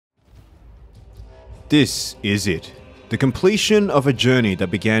This is it. The completion of a journey that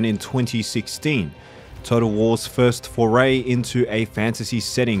began in 2016. Total War's first foray into a fantasy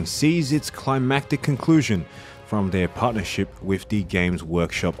setting sees its climactic conclusion from their partnership with the Games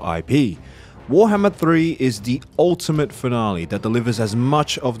Workshop IP. Warhammer 3 is the ultimate finale that delivers as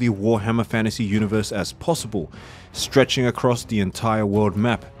much of the Warhammer fantasy universe as possible, stretching across the entire world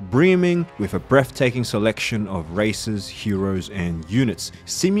map, brimming with a breathtaking selection of races, heroes, and units,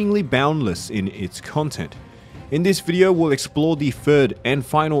 seemingly boundless in its content. In this video, we'll explore the third and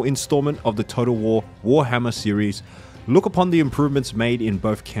final installment of the Total War Warhammer series, look upon the improvements made in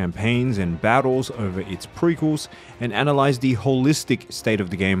both campaigns and battles over its prequels, and analyze the holistic state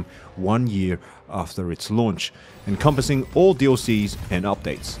of the game 1 year after its launch, encompassing all DLCs and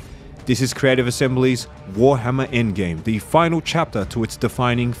updates. This is Creative Assembly's Warhammer Endgame, the final chapter to its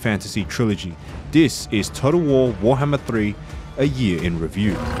defining fantasy trilogy. This is Total War Warhammer 3, a year in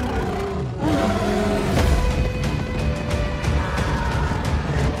review.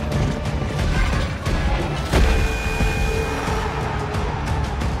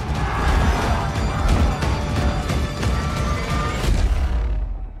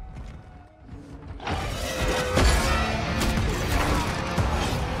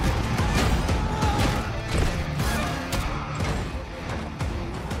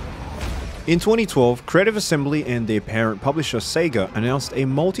 In 2012, Creative Assembly and their parent publisher Sega announced a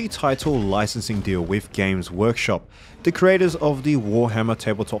multi-title licensing deal with Games Workshop, the creators of the Warhammer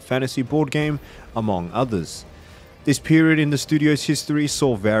tabletop fantasy board game, among others. This period in the studio's history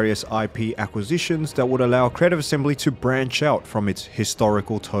saw various IP acquisitions that would allow Creative Assembly to branch out from its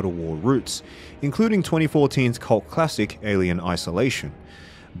historical Total War roots, including 2014's cult classic Alien Isolation.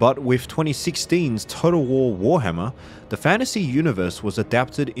 But with 2016's Total War Warhammer, the fantasy universe was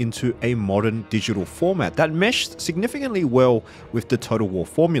adapted into a modern digital format that meshed significantly well with the Total War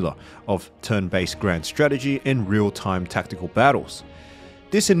formula of turn-based grand strategy and real-time tactical battles.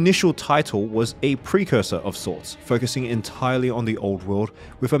 This initial title was a precursor of sorts, focusing entirely on the old world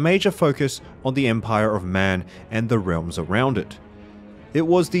with a major focus on the Empire of Man and the realms around it. It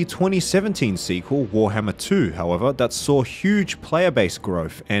was the 2017 sequel, Warhammer 2, however, that saw huge player base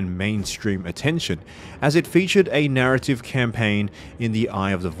growth and mainstream attention, as it featured a narrative campaign in the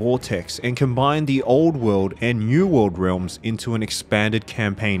Eye of the Vortex and combined the Old World and New World realms into an expanded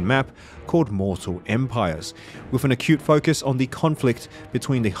campaign map called Mortal Empires, with an acute focus on the conflict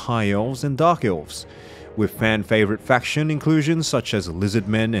between the High Elves and Dark Elves. With fan-favorite faction inclusions such as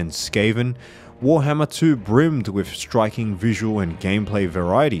Lizardmen and Skaven, Warhammer 2 brimmed with striking visual and gameplay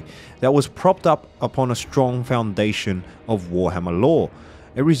variety that was propped up upon a strong foundation of Warhammer lore,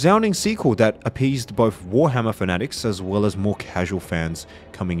 a resounding sequel that appeased both Warhammer fanatics as well as more casual fans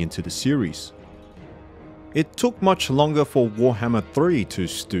coming into the series. It took much longer for Warhammer 3 to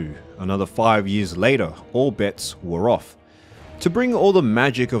stew. Another 5 years later, all bets were off. To bring all the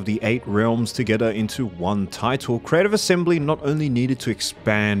magic of the 8 realms together into one title, Creative Assembly not only needed to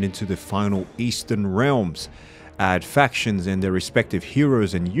expand into the final Eastern realms, add factions and their respective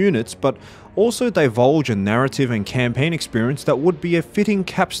heroes and units, but also divulge a narrative and campaign experience that would be a fitting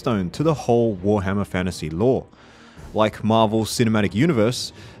capstone to the whole Warhammer fantasy lore. Like Marvel's cinematic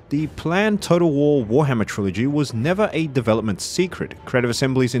universe, the planned Total War Warhammer trilogy was never a development secret. Creative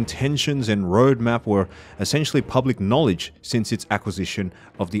Assembly's intentions and roadmap were essentially public knowledge since its acquisition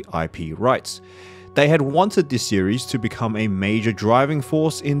of the IP rights. They had wanted this series to become a major driving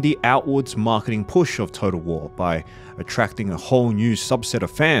force in the outwards marketing push of Total War by attracting a whole new subset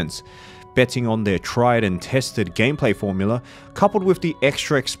of fans, betting on their tried and tested gameplay formula coupled with the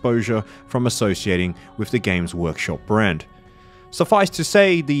extra exposure from associating with the Games Workshop brand. Suffice to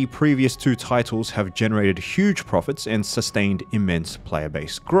say, the previous 2 titles have generated huge profits and sustained immense player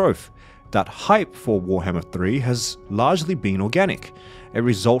base growth. That hype for Warhammer 3 has largely been organic, a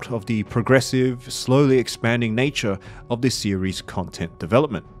result of the progressive, slowly expanding nature of the series' content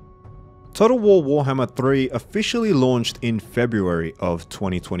development. Total War Warhammer 3 officially launched in February of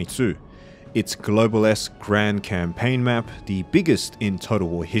 2022. Its global-esque grand campaign map, the biggest in Total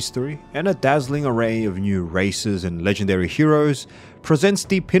War history, and a dazzling array of new races and legendary heroes, presents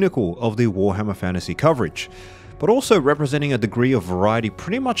the pinnacle of the Warhammer fantasy coverage, but also representing a degree of variety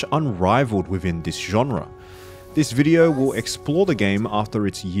pretty much unrivaled within this genre. This video will explore the game after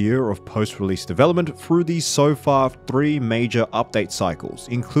its year of post-release development through the so far 3 major update cycles,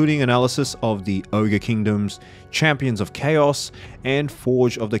 including analysis of the Ogre Kingdoms, Champions of Chaos, and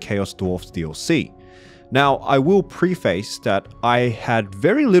Forge of the Chaos Dwarfs DLC. Now, I will preface that I had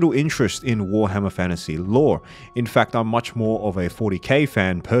very little interest in Warhammer Fantasy lore. In fact, I'm much more of a 40k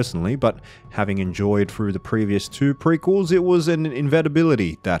fan personally, but having enjoyed through the previous 2 prequels, it was an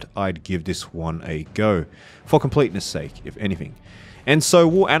inevitability that I'd give this one a go, for completeness sake, if anything. And so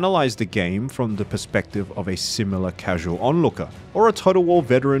we'll analyze the game from the perspective of a similar casual onlooker, or a Total War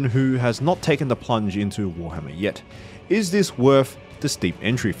veteran who has not taken the plunge into Warhammer yet. Is this worth the steep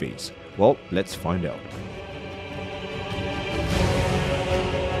entry fees? Well, let's find out.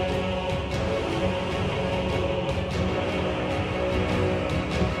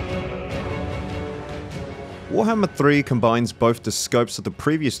 Warhammer 3 combines both the scopes of the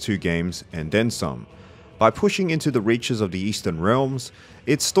previous 2 games and then some. By pushing into the reaches of the Eastern Realms,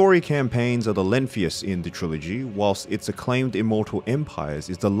 its story campaigns are the lengthiest in the trilogy, whilst its acclaimed Immortal Empires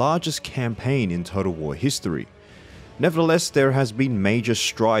is the largest campaign in Total War history. Nevertheless, there has been major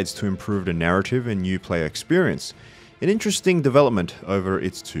strides to improve the narrative and new player experience, an interesting development over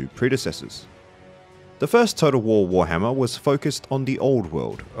its 2 predecessors. The first Total War Warhammer was focused on the Old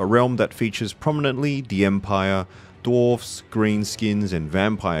World, a realm that features prominently the Empire, Dwarfs, Greenskins and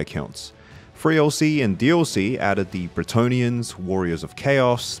Vampire counts. Free LC and DLC added the Bretonnians, Warriors of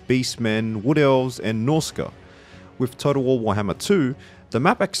Chaos, Beastmen, Wood Elves and Norsca. With Total War Warhammer 2, the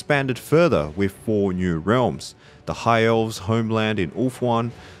map expanded further with 4 new realms: the High Elves' homeland in Ulthuan,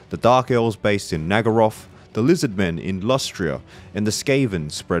 the Dark Elves based in Naggaroth, the Lizardmen in Lustria, and the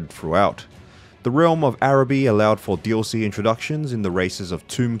Skaven spread throughout. The realm of Araby allowed for DLC introductions in the races of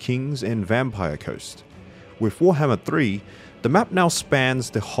Tomb Kings and Vampire Coast. With Warhammer 3, the map now spans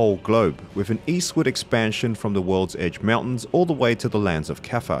the whole globe, with an eastward expansion from the World's Edge Mountains all the way to the lands of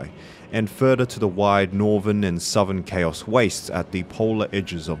Cathay, and further to the wide northern and southern Chaos Wastes at the polar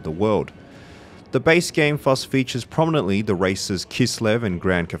edges of the world. The base game thus features prominently the races Kislev and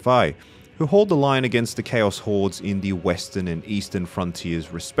Grand Cathay, who hold the line against the Chaos Hordes in the western and eastern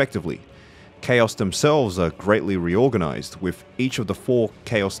frontiers respectively. Chaos themselves are greatly reorganized, with each of the 4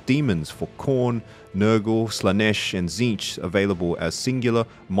 Chaos Demons for Khorne, Nurgle, Slanesh and Tzeentch available as singular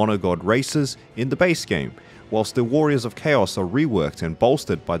monogod races in the base game, whilst the Warriors of Chaos are reworked and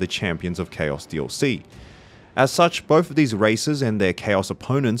bolstered by the Champions of Chaos DLC. As such, both of these races and their Chaos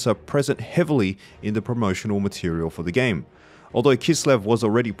opponents are present heavily in the promotional material for the game. Although Kislev was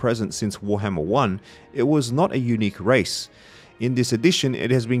already present since Warhammer 1, it was not a unique race. In this edition, it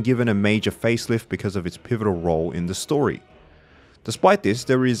has been given a major facelift because of its pivotal role in the story. Despite this,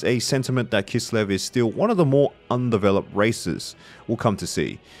 there is a sentiment that Kislev is still one of the more undeveloped races, we'll come to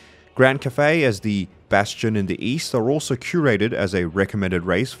see. Grand Cathay as the Bastion in the east are also curated as a recommended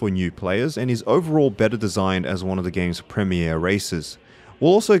race for new players and is overall better designed as one of the game's premier races.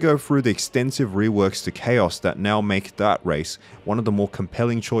 We'll also go through the extensive reworks to Chaos that now make that race one of the more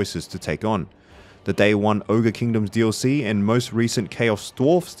compelling choices to take on. The Day 1 Ogre Kingdoms DLC and most recent Chaos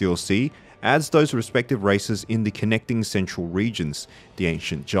Dwarfs DLC adds those respective races in the connecting central regions, the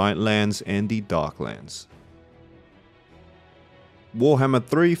Ancient Giant Lands and the Darklands. Warhammer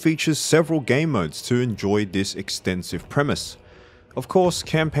 3 features several game modes to enjoy this extensive premise. Of course,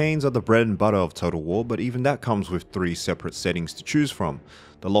 campaigns are the bread and butter of Total War, but even that comes with 3 separate settings to choose from.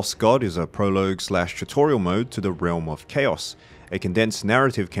 The Lost God is a prologue/tutorial mode to the Realm of Chaos, a condensed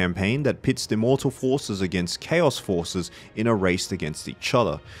narrative campaign that pits the Immortal forces against Chaos forces in a race against each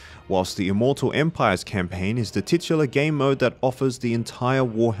other, whilst the Immortal Empires campaign is the titular game mode that offers the entire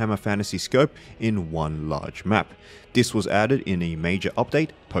Warhammer Fantasy scope in one large map. This was added in a major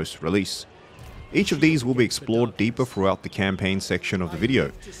update post-release. Each of these will be explored deeper throughout the campaign section of the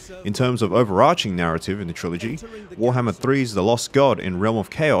video. In terms of overarching narrative in the trilogy, Warhammer 3's The Lost God in Realm of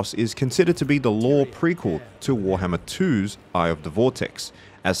Chaos is considered to be the lore prequel to Warhammer 2's Eye of the Vortex.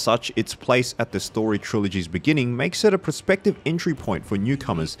 As such, its place at the story trilogy's beginning makes it a prospective entry point for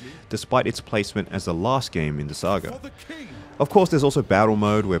newcomers, despite its placement as the last game in the saga. Of course, there's also battle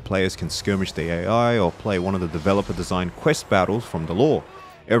mode where players can skirmish the AI or play one of the developer-designed quest battles from the lore.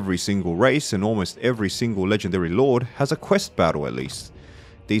 Every single race and almost every single legendary lord has a quest battle at least.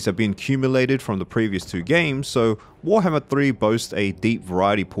 These have been accumulated from the previous 2 games, so Warhammer 3 boasts a deep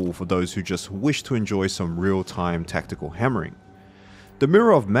variety pool for those who just wish to enjoy some real-time tactical hammering. The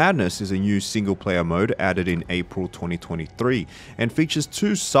Mirror of Madness is a new single-player mode added in April 2023 and features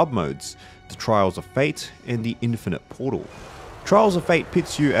 2 sub-modes, the Trials of Fate and the Infinite Portal. Trials of Fate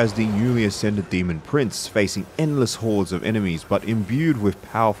pits you as the newly ascended Demon Prince, facing endless hordes of enemies but imbued with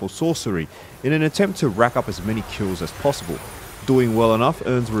powerful sorcery in an attempt to rack up as many kills as possible. Doing well enough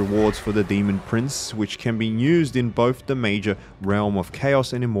earns rewards for the Demon Prince, which can be used in both the major Realm of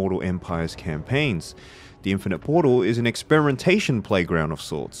Chaos and Immortal Empires campaigns. The Infinite Portal is an experimentation playground of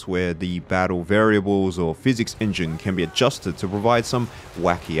sorts, where the battle variables or physics engine can be adjusted to provide some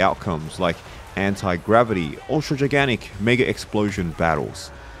wacky outcomes like anti-gravity, ultra-gigantic mega explosion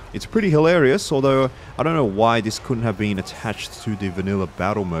battles. It's pretty hilarious, although I don't know why this couldn't have been attached to the vanilla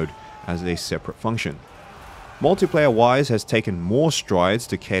battle mode as a separate function. Multiplayer-wise has taken more strides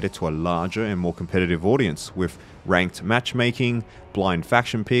to cater to a larger and more competitive audience, with ranked matchmaking, blind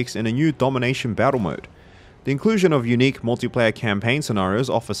faction picks, and a new domination battle mode. The inclusion of unique multiplayer campaign scenarios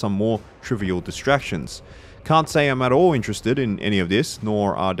offer some more trivial distractions. Can't say I'm at all interested in any of this,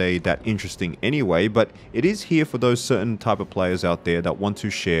 nor are they that interesting anyway, but it is here for those certain type of players out there that want to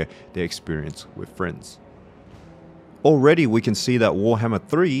share their experience with friends. Already we can see that Warhammer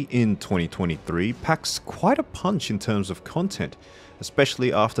 3 in 2023 packs quite a punch in terms of content,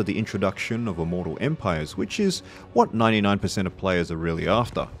 especially after the introduction of Immortal Empires, which is what 99% of players are really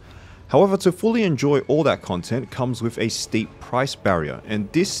after. However, to fully enjoy all that content comes with a steep price barrier, and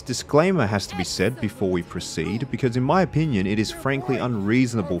this disclaimer has to be said before we proceed, because in my opinion it is frankly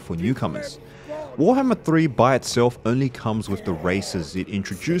unreasonable for newcomers. Warhammer 3 by itself only comes with the races it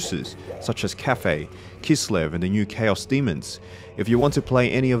introduces, such as Cathay, Kislev and the new Chaos Demons. If you want to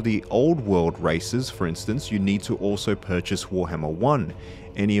play any of the old world races, for instance, you need to also purchase Warhammer 1.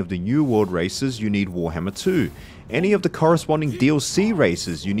 Any of the new world races, you need Warhammer 2. Any of the corresponding DLC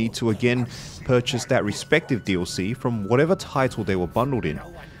races, you need to again purchase that respective DLC from whatever title they were bundled in.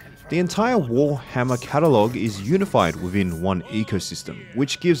 The entire Warhammer catalogue is unified within one ecosystem,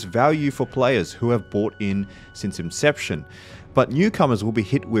 which gives value for players who have bought in since inception. But newcomers will be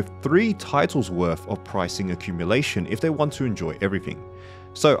hit with 3 titles worth of pricing accumulation if they want to enjoy everything.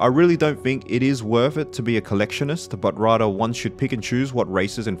 So I really don't think it is worth it to be a collectionist, but rather one should pick and choose what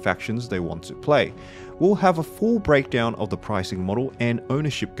races and factions they want to play. We'll have a full breakdown of the pricing model and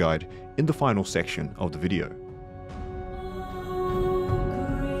ownership guide in the final section of the video.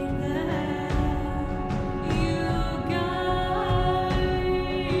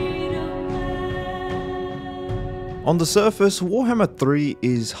 On the surface, Warhammer 3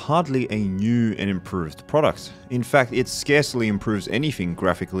 is hardly a new and improved product. In fact, it scarcely improves anything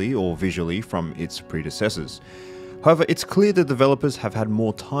graphically or visually from its predecessors. However, it's clear the developers have had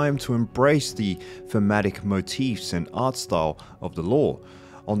more time to embrace the thematic motifs and art style of the lore.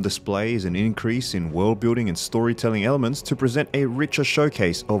 On display is an increase in world building and storytelling elements to present a richer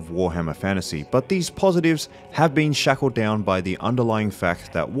showcase of Warhammer fantasy, but these positives have been shackled down by the underlying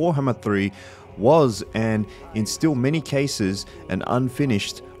fact that Warhammer 3 was, and in still many cases, an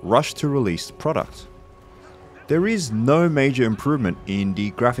unfinished, rush-to-release product. There is no major improvement in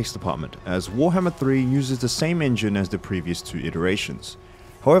the graphics department, as Warhammer 3 uses the same engine as the previous 2 iterations.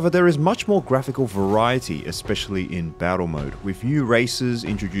 However, there is much more graphical variety, especially in battle mode, with new races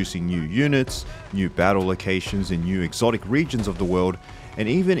introducing new units, new battle locations in new exotic regions of the world, and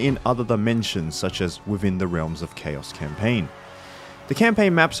even in other dimensions such as within the Realms of Chaos campaign. The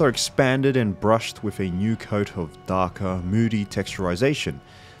campaign maps are expanded and brushed with a new coat of darker, moody texturization.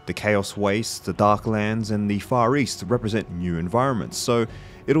 The Chaos Wastes, the Darklands, and the Far East represent new environments, so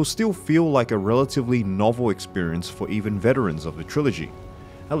it'll still feel like a relatively novel experience for even veterans of the trilogy,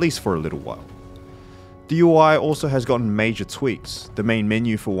 at least for a little while. The UI also has gotten major tweaks. The main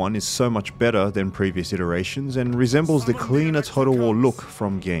menu for one is so much better than previous iterations and resembles the cleaner Total War look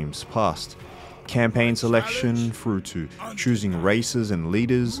from games past. Campaign selection through to choosing races and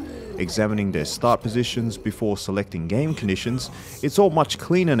leaders, examining their start positions before selecting game conditions, it's all much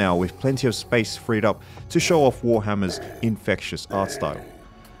cleaner now with plenty of space freed up to show off Warhammer's infectious art style.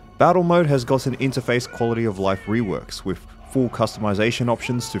 Battle mode has gotten interface quality of life reworks with full customization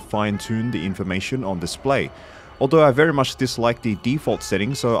options to fine-tune the information on display. Although I very much dislike the default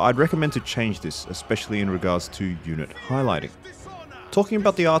setting, so I'd recommend to change this, especially in regards to unit highlighting. Talking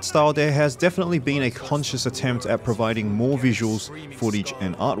about the art style, there has definitely been a conscious attempt at providing more visuals, footage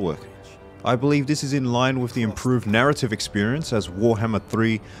and artwork. I believe this is in line with the improved narrative experience, as Warhammer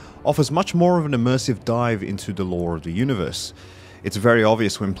 3 offers much more of an immersive dive into the lore of the universe. It's very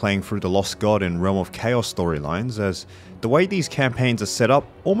obvious when playing through the Lost God and Realm of Chaos storylines, as the way these campaigns are set up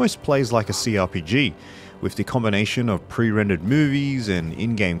almost plays like a CRPG, with the combination of pre-rendered movies and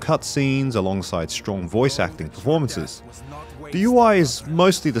in-game cutscenes alongside strong voice acting performances. The UI is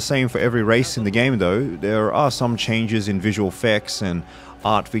mostly the same for every race in the game though. There are some changes in visual effects and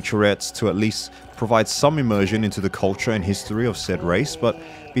art featurettes to at least provide some immersion into the culture and history of said race, but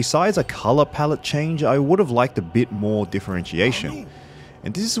besides a color palette change, I would have liked a bit more differentiation.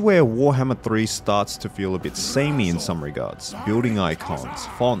 And this is where Warhammer 3 starts to feel a bit samey in some regards. Building icons,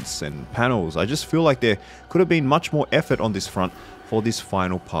 fonts and panels, I just feel like there could have been much more effort on this front for this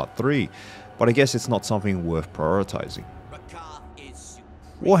final part 3. but I guess it's not something worth prioritizing.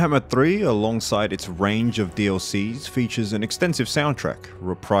 Warhammer 3, alongside its range of DLCs, features an extensive soundtrack,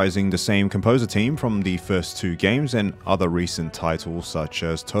 reprising the same composer team from the first two games and other recent titles such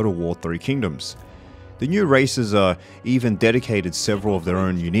as Total War 3 Kingdoms. The new races are even dedicated several of their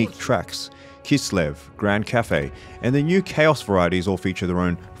own unique tracks. Kislev, Grand Cafe, and the new Chaos varieties all feature their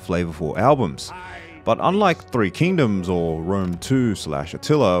own flavorful albums. But unlike 3 Kingdoms or Rome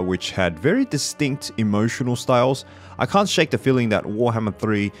 2/Attila, which had very distinct emotional styles, I can't shake the feeling that Warhammer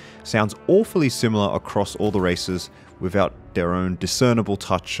 3 sounds awfully similar across all the races without their own discernible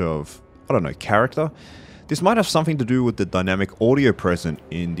touch of, I don't know, character. This might have something to do with the dynamic audio present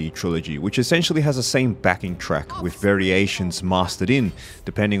in the trilogy, which essentially has the same backing track with variations mastered in,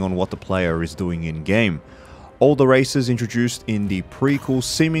 depending on what the player is doing in-game. All the races introduced in the prequel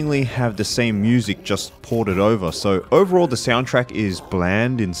seemingly have the same music just ported over, so overall the soundtrack is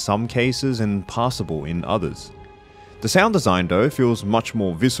bland in some cases and passable in others. The sound design though feels much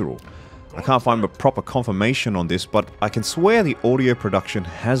more visceral. I can't find a proper confirmation on this, but I can swear the audio production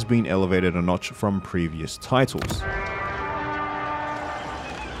has been elevated a notch from previous titles.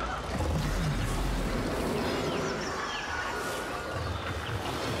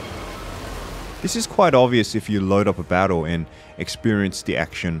 This is quite obvious if you load up a battle and experience the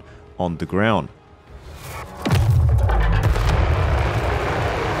action on the ground.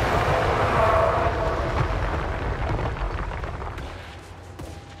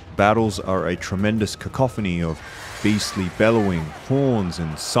 Battles are a tremendous cacophony of beastly bellowing, horns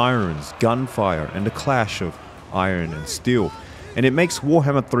and sirens, gunfire, and the clash of iron and steel, and it makes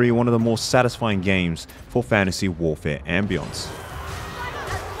Warhammer 3 one of the more satisfying games for fantasy warfare ambience.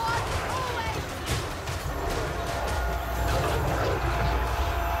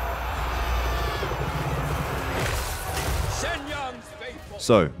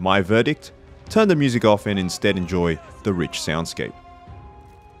 So, my verdict? Turn the music off and instead enjoy the rich soundscape.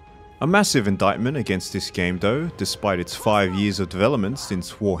 A massive indictment against this game though, despite its 5 years of development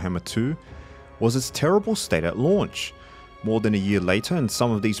since Warhammer 2, was its terrible state at launch. More than a year later, and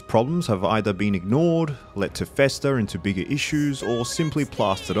some of these problems have either been ignored, let to fester into bigger issues, or simply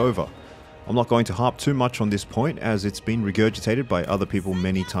plastered over. I'm not going to harp too much on this point as it's been regurgitated by other people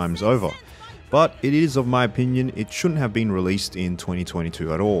many times over. But it is of my opinion it shouldn't have been released in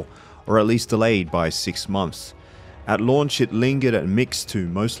 2022 at all, or at least delayed by 6 months. At launch it lingered at mixed to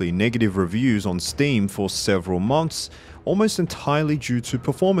mostly negative reviews on Steam for several months, almost entirely due to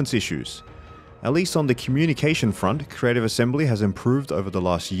performance issues. At least on the communication front, Creative Assembly has improved over the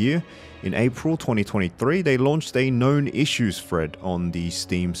last year. In April 2023 they launched a known issues thread on the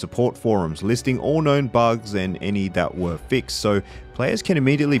Steam support forums, listing all known bugs and any that were fixed, so players can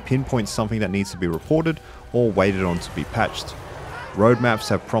immediately pinpoint something that needs to be reported or waited on to be patched. Roadmaps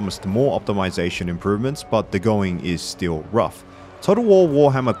have promised more optimization improvements, but the going is still rough. Total War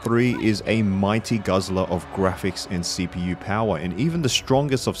Warhammer 3 is a mighty guzzler of graphics and CPU power, and even the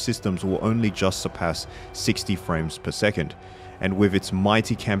strongest of systems will only just surpass 60 frames per second. And with its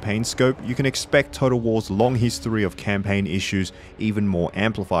mighty campaign scope, you can expect Total War's long history of campaign issues even more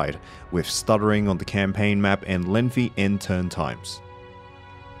amplified, with stuttering on the campaign map and lengthy end turn times.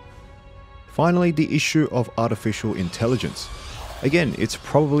 Finally, the issue of artificial intelligence. Again, it's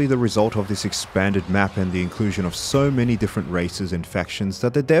probably the result of this expanded map and the inclusion of so many different races and factions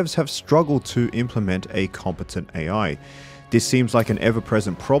that the devs have struggled to implement a competent AI. This seems like an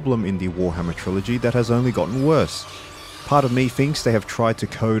ever-present problem in the Warhammer trilogy that has only gotten worse. Part of me thinks they have tried to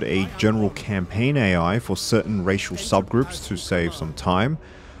code a general campaign AI for certain racial subgroups to save some time.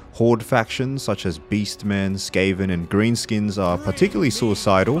 Horde factions such as Beastmen, Skaven and Greenskins are particularly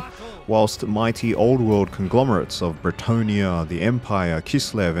suicidal, whilst mighty old world conglomerates of Bretonnia, the Empire,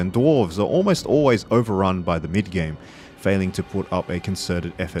 Kislev and Dwarves are almost always overrun by the mid-game, failing to put up a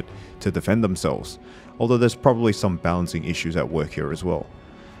concerted effort to defend themselves, although there's probably some balancing issues at work here as well.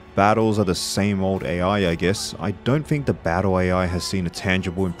 Battles are the same old AI, I guess. I don't think the battle AI has seen a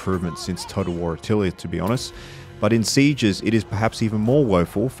tangible improvement since Total War Attila, to be honest. But in Sieges, it is perhaps even more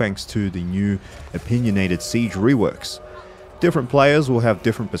woeful thanks to the new opinionated Siege reworks. Different players will have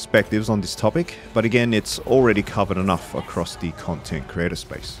different perspectives on this topic, but again, it's already covered enough across the content creator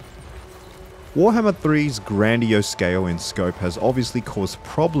space. Warhammer 3's grandiose scale and scope has obviously caused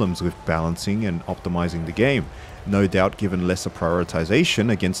problems with balancing and optimizing the game, no doubt given lesser prioritization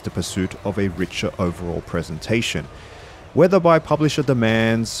against the pursuit of a richer overall presentation. Whether by publisher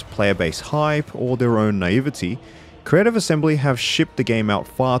demands, player base hype, or their own naivety, Creative Assembly have shipped the game out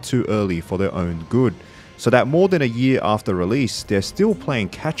far too early for their own good, so that more than a year after release, they're still playing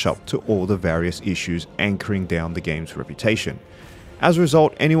catch up to all the various issues anchoring down the game's reputation. As a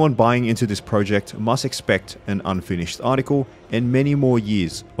result, anyone buying into this project must expect an unfinished article and many more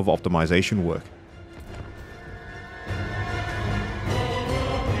years of optimization work.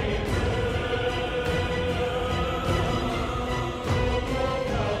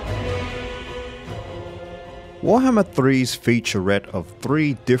 Warhammer 3's featurette of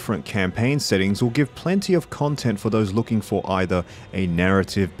 3 different campaign settings will give plenty of content for those looking for either a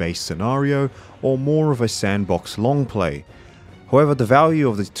narrative-based scenario or more of a sandbox long play. However, the value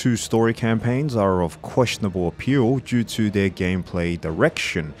of the 2 story campaigns are of questionable appeal due to their gameplay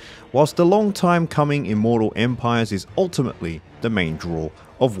direction, whilst the long time coming Immortal Empires is ultimately the main draw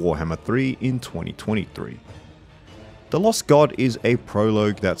of Warhammer 3 in 2023. The Lost God is a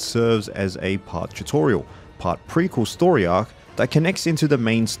prologue that serves as a part tutorial, part prequel story arc that connects into the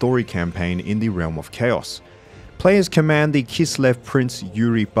main story campaign in the Realm of Chaos. Players command the Kislev Prince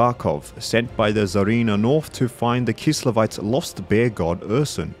Yuri Barkov, sent by the Tsarina North to find the Kislevites' lost bear god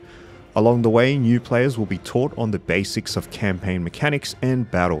Ursun. Along the way, new players will be taught on the basics of campaign mechanics and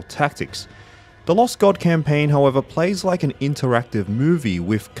battle tactics. The Lost God campaign, however, plays like an interactive movie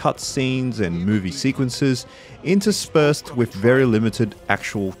with cutscenes and movie sequences interspersed with very limited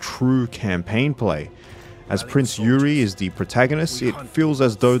actual true campaign play. As Prince Yuri is the protagonist, it feels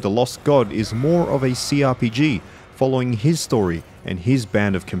as though The Lost God is more of a CRPG, following his story and his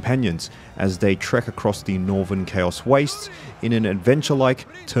band of companions as they trek across the northern Chaos Wastes in an adventure-like,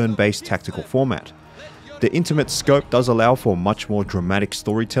 turn-based tactical format. The intimate scope does allow for much more dramatic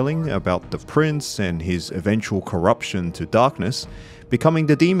storytelling about the prince and his eventual corruption to darkness, becoming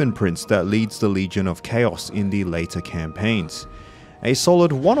the demon prince that leads the Legion of Chaos in the later campaigns. A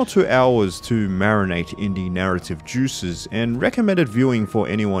solid 1 or 2 hours to marinate in the narrative juices, and recommended viewing for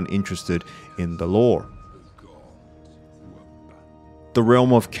anyone interested in the lore. The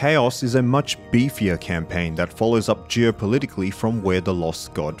Realm of Chaos is a much beefier campaign that follows up geopolitically from where The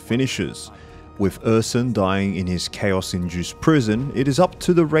Lost God finishes. With Ursun dying in his chaos-induced prison, it is up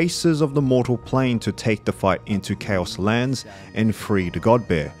to the races of the mortal plane to take the fight into Chaos lands and free the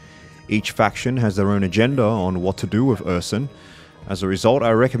Godbear. Each faction has their own agenda on what to do with Ursun. As a result,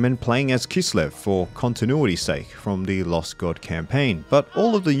 I recommend playing as Kislev for continuity's sake from the Lost God campaign, but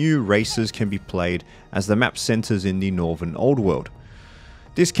all of the new races can be played as the map centers in the Northern Old World.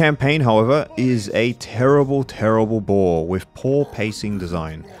 This campaign, however, is a terrible bore with poor pacing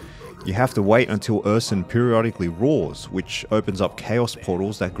design. You have to wait until Ursun periodically roars, which opens up chaos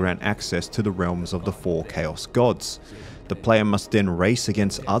portals that grant access to the realms of the 4 chaos gods. The player must then race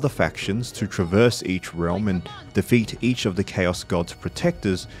against other factions to traverse each realm and defeat each of the Chaos God's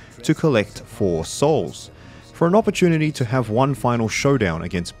protectors to collect 4 souls, for an opportunity to have one final showdown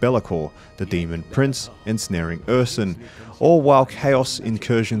against Be'lakor, the Demon Prince, ensnaring Ursun, all while Chaos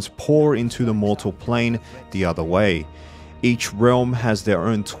incursions pour into the mortal plane the other way. Each realm has their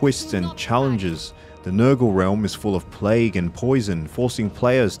own twists and challenges. The Nurgle realm is full of plague and poison, forcing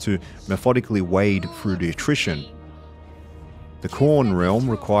players to methodically wade through the attrition. The Khorne realm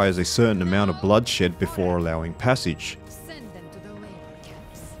requires a certain amount of bloodshed before allowing passage.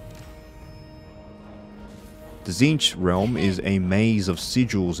 The Tzeentch realm is a maze of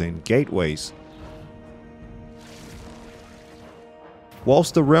sigils and gateways,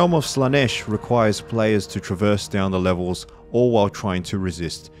 whilst the realm of Slaanesh requires players to traverse down the levels all while trying to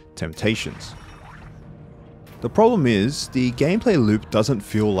resist temptations. The problem is, the gameplay loop doesn't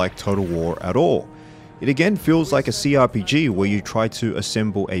feel like Total War at all. It again feels like a CRPG where you try to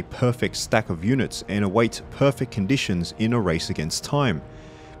assemble a perfect stack of units and await perfect conditions in a race against time.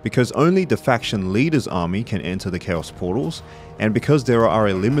 Because only the faction leader's army can enter the Chaos portals, and because there are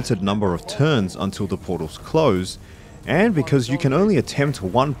a limited number of turns until the portals close, and because you can only attempt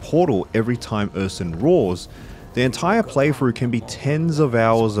one portal every time Ursun roars, the entire playthrough can be tens of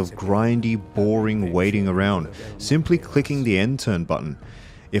hours of grindy, boring waiting around, simply clicking the end turn button.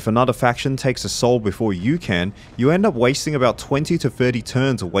 If another faction takes a soul before you can, you end up wasting about 20 to 30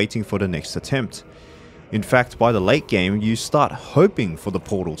 turns waiting for the next attempt. In fact, by the late game, you start hoping for the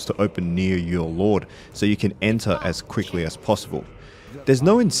portals to open near your lord, so you can enter as quickly as possible. There's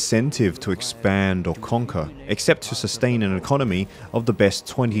no incentive to expand or conquer, except to sustain an economy of the best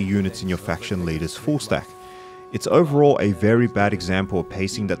 20 units in your faction leader's full stack. It's overall a very bad example of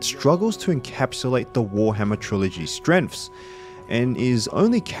pacing that struggles to encapsulate the Warhammer trilogy's strengths, and is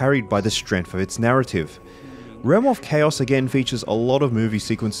only carried by the strength of its narrative. Realm of Chaos again features a lot of movie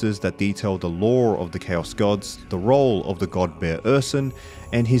sequences that detail the lore of the Chaos Gods, the role of the god bear Ursun,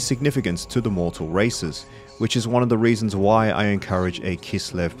 and his significance to the mortal races, which is one of the reasons why I encourage a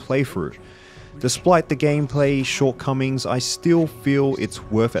Kislev playthrough. Despite the gameplay shortcomings, I still feel it's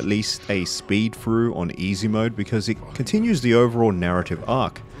worth at least a speed through on easy mode because it continues the overall narrative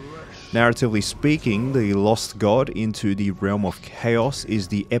arc. Narratively speaking, the Lost God into the Realm of Chaos is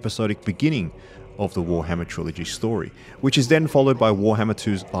the episodic beginning of the Warhammer trilogy story, which is then followed by Warhammer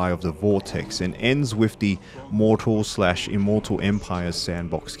 2's Eye of the Vortex and ends with the Mortal/Immortal Empires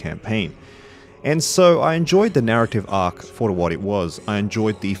sandbox campaign. And so I enjoyed the narrative arc for what it was. I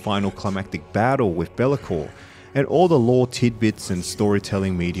enjoyed the final climactic battle with Be'lakor and all the lore tidbits and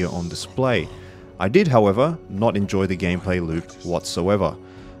storytelling media on display. I did, however, not enjoy the gameplay loop whatsoever.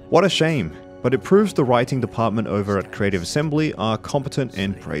 What a shame, but it proves the writing department over at Creative Assembly are competent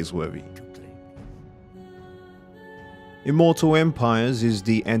and praiseworthy. Immortal Empires is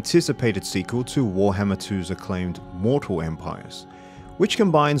the anticipated sequel to Warhammer 2's acclaimed Mortal Empires, which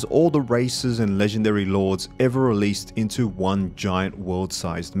combines all the races and legendary lords ever released into one giant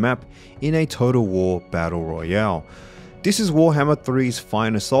world-sized map in a Total War Battle Royale. This is Warhammer 3's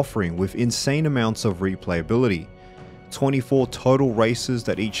finest offering with insane amounts of replayability. 24 total races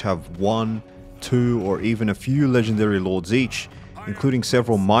that each have 1, 2 or even a few legendary lords each, including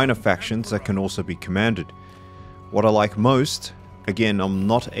several minor factions that can also be commanded. What I like most, again I'm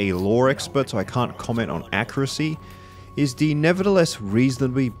not a lore expert so I can't comment on accuracy, is the nevertheless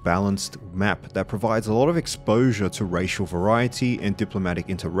reasonably balanced map that provides a lot of exposure to racial variety and diplomatic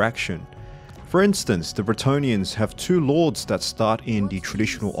interaction. For instance, the Bretonnians have 2 lords that start in the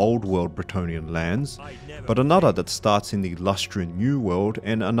traditional Old World Bretonnian lands, but another that starts in the Lustrian New World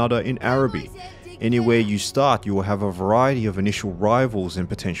and another in Araby. Anywhere you start, you will have a variety of initial rivals and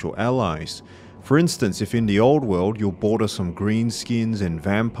potential allies. For instance, if in the Old World you'll border some greenskins and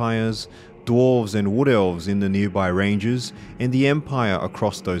vampires, dwarves and wood elves in the nearby ranges, and the Empire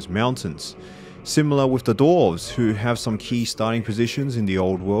across those mountains. Similar with the dwarves, who have some key starting positions in the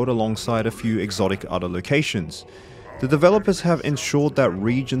Old World alongside a few exotic other locations. The developers have ensured that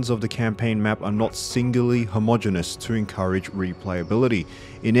regions of the campaign map are not singularly homogeneous to encourage replayability.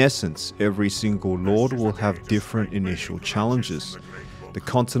 In essence, every single lord will have different initial challenges. The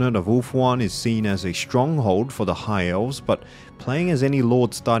continent of Ulthuan is seen as a stronghold for the High Elves, but playing as any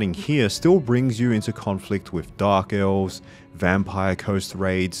lord starting here still brings you into conflict with Dark Elves, Vampire Coast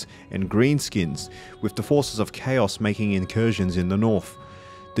raids, and Greenskins, with the forces of Chaos making incursions in the north.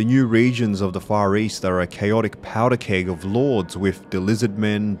 The new regions of the Far East are a chaotic powder keg of lords with the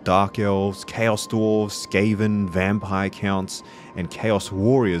Lizardmen, Dark Elves, Chaos Dwarves, Skaven, Vampire Counts, and Chaos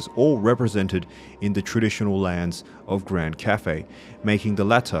Warriors all represented in the traditional lands of Grand Cathay, making the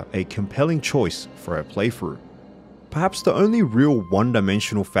latter a compelling choice for a playthrough. Perhaps the only real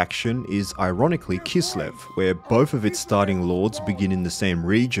one-dimensional faction is ironically Kislev, where both of its starting lords begin in the same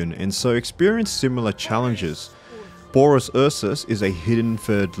region and so experience similar challenges. Boris Ursus is a hidden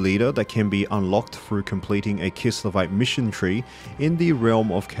third leader that can be unlocked through completing a Kislevite mission tree in the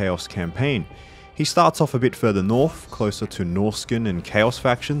Realm of Chaos campaign. He starts off a bit further north, closer to Norscan and Chaos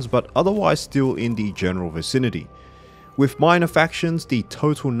factions, but otherwise still in the general vicinity. With minor factions, the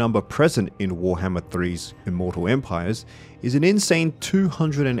total number present in Warhammer 3's Immortal Empires is an insane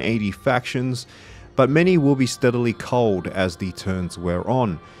 280 factions, but many will be steadily culled as the turns wear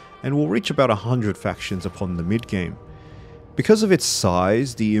on, and will reach about 100 factions upon the mid-game. Because of its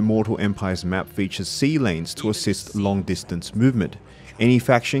size, the Immortal Empire's map features sea lanes to assist long-distance movement. Any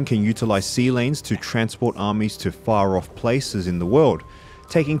faction can utilize sea lanes to transport armies to far-off places in the world,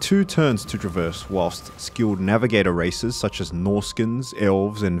 taking 2 turns to traverse, whilst skilled navigator races such as Norskins,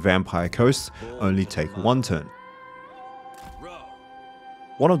 Elves and Vampire Coasts only take 1 turn.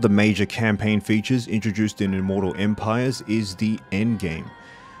 One of the major campaign features introduced in Immortal Empires is the endgame.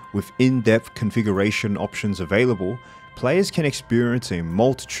 With in-depth configuration options available, players can experience a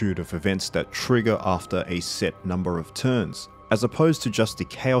multitude of events that trigger after a set number of turns, as opposed to just the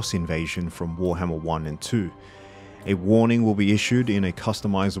Chaos Invasion from Warhammer 1 and 2. A warning will be issued in a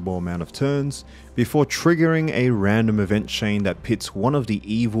customizable amount of turns, before triggering a random event chain that pits one of the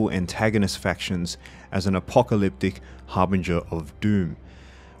evil antagonist factions as an apocalyptic harbinger of doom.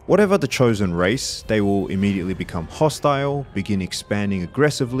 Whatever the chosen race, they will immediately become hostile, begin expanding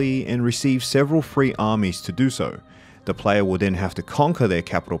aggressively, and receive several free armies to do so. The player will then have to conquer their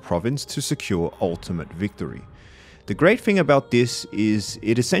capital province to secure ultimate victory. The great thing about this is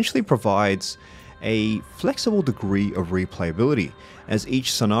it essentially provides a flexible degree of replayability, as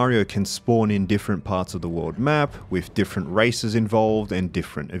each scenario can spawn in different parts of the world map, with different races involved and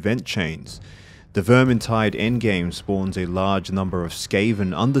different event chains. The Vermintide endgame spawns a large number of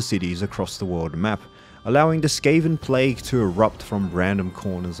Skaven undercities across the world map, allowing the Skaven plague to erupt from random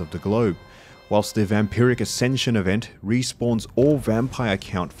corners of the globe, whilst the Vampiric Ascension event respawns all Vampire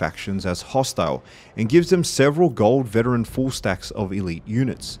Count factions as hostile and gives them several gold veteran full stacks of elite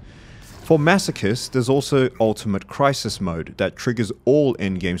units. For Masochists, there's also Ultimate Crisis mode that triggers all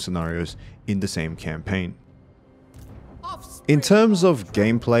endgame scenarios in the same campaign. In terms of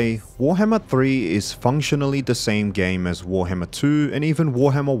gameplay, Warhammer 3 is functionally the same game as Warhammer 2 and even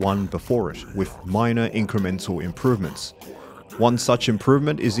Warhammer 1 before it, with minor incremental improvements. One such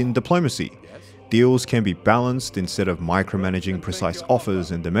improvement is in diplomacy. Deals can be balanced instead of micromanaging precise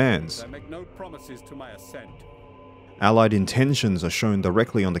offers and demands. Allied intentions are shown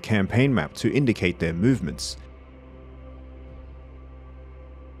directly on the campaign map to indicate their movements.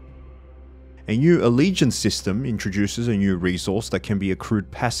 A new allegiance system introduces a new resource that can be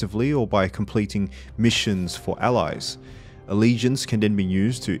accrued passively or by completing missions for allies. Allegiance can then be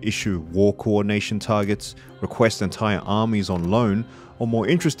used to issue war coordination targets, request entire armies on loan, or more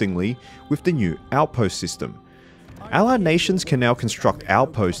interestingly, with the new outpost system. Allied nations can now construct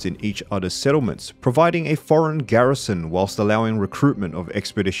outposts in each other's settlements, providing a foreign garrison whilst allowing recruitment of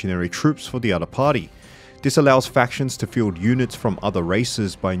expeditionary troops for the other party. This allows factions to field units from other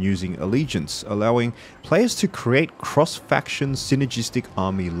races by using allegiance, allowing players to create cross-faction synergistic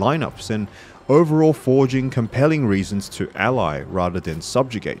army lineups and overall forging compelling reasons to ally rather than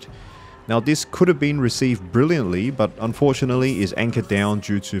subjugate. Now, this could have been received brilliantly, but unfortunately is anchored down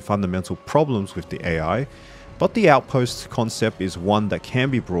due to fundamental problems with the AI, but the outpost concept is one that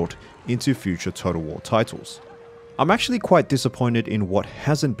can be brought into future Total War titles. I'm actually quite disappointed in what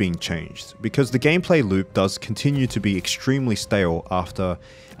hasn't been changed, because the gameplay loop does continue to be extremely stale after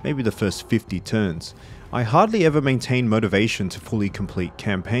maybe the first 50 turns. I hardly ever maintain motivation to fully complete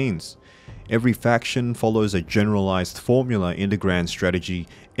campaigns. Every faction follows a generalized formula in the grand strategy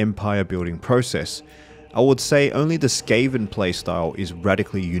empire building process. I would say only the Skaven playstyle is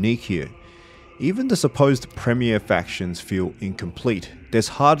radically unique here. Even the supposed premier factions feel incomplete. There's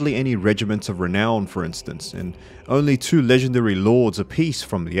hardly any regiments of renown, for instance, and only 2 legendary lords apiece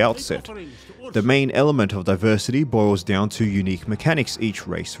from the outset. The main element of diversity boils down to unique mechanics each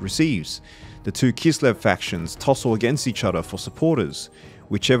race receives. The 2 Kislev factions tussle against each other for supporters.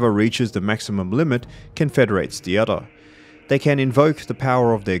 Whichever reaches the maximum limit confederates the other. They can invoke the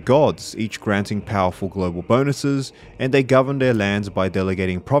power of their gods, each granting powerful global bonuses, and they govern their lands by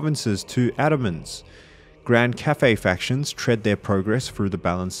delegating provinces to Adamans. Grand Cafe factions tread their progress through the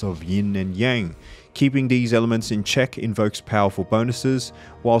balance of yin and yang. Keeping these elements in check invokes powerful bonuses,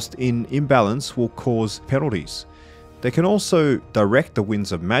 whilst in imbalance will cause penalties. They can also direct the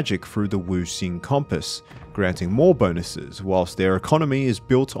winds of magic through the Wu Xing compass, granting more bonuses, whilst their economy is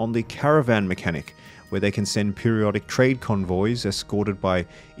built on the caravan mechanic, where they can send periodic trade convoys escorted by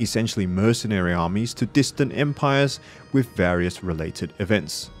essentially mercenary armies to distant empires with various related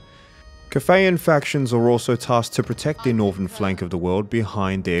events. Cathayan factions are also tasked to protect the northern flank of the world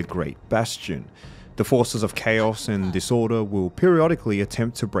behind their great bastion. The forces of chaos and disorder will periodically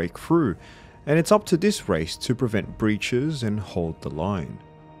attempt to break through, and it's up to this race to prevent breaches and hold the line.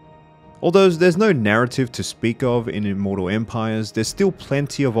 Although there's no narrative to speak of in Immortal Empires, there's still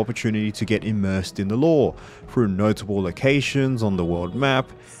plenty of opportunity to get immersed in the lore, through notable locations on the world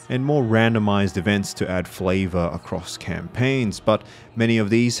map, and more randomized events to add flavor across campaigns, but many of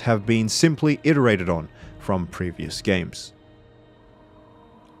these have been simply iterated on from previous games.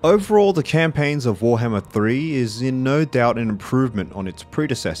 Overall, the campaigns of Warhammer 3 is in no doubt an improvement on its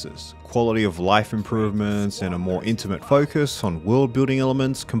predecessors. Quality of life improvements and a more intimate focus on world building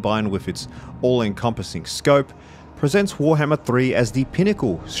elements combined with its all-encompassing scope presents Warhammer 3 as the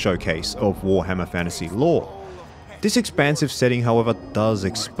pinnacle showcase of Warhammer fantasy lore. This expansive setting, however, does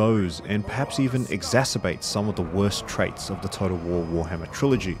expose and perhaps even exacerbate some of the worst traits of the Total War Warhammer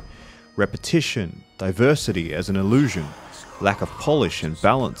trilogy. Repetition, diversity as an illusion, lack of polish and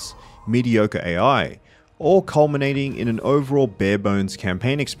balance, mediocre AI, all culminating in an overall bare-bones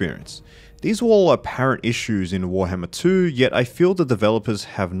campaign experience. These were all apparent issues in Warhammer 2, yet I feel the developers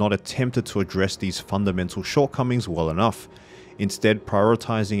have not attempted to address these fundamental shortcomings well enough, instead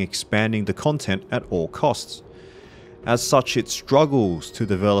prioritizing expanding the content at all costs. As such, it struggles to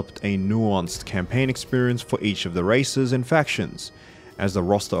develop a nuanced campaign experience for each of the races and factions. As the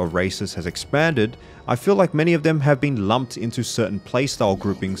roster of races has expanded, I feel like many of them have been lumped into certain playstyle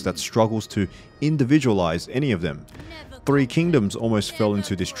groupings that struggles to individualize any of them. Three Kingdoms almost fell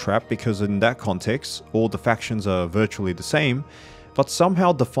into this trap because in that context, all the factions are virtually the same, but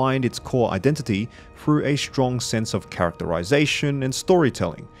somehow defined its core identity through a strong sense of characterization and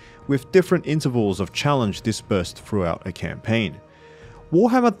storytelling, with different intervals of challenge dispersed throughout a campaign.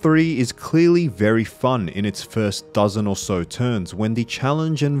 Warhammer 3 is clearly very fun in its first dozen or so turns when the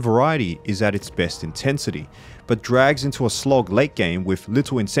challenge and variety is at its best intensity, but drags into a slog late game with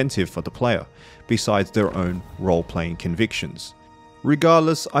little incentive for the player, besides their own role-playing convictions.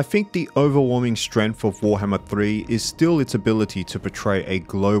 Regardless, I think the overwhelming strength of Warhammer 3 is still its ability to portray a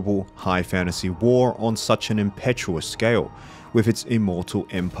global high fantasy war on such an impetuous scale, with its Immortal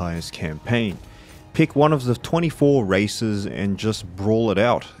Empires campaign. Pick one of the 24 races and just brawl it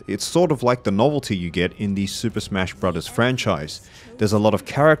out. It's sort of like the novelty you get in the Super Smash Bros. Franchise. There's a lot of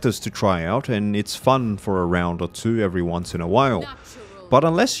characters to try out and it's fun for a round or two every once in a while. But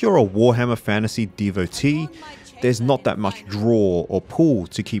unless you're a Warhammer Fantasy devotee, there's not that much draw or pull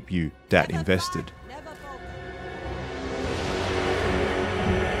to keep you that invested.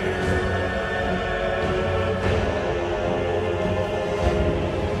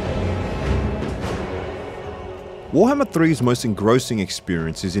 Warhammer 3's most engrossing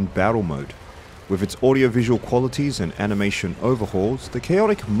experience is in battle mode. With its audiovisual qualities and animation overhauls, the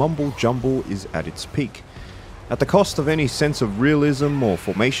chaotic mumble-jumble is at its peak. At the cost of any sense of realism or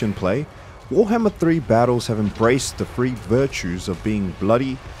formation play, Warhammer 3 battles have embraced the three virtues of being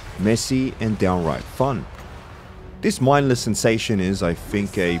bloody, messy, and downright fun. This mindless sensation is, I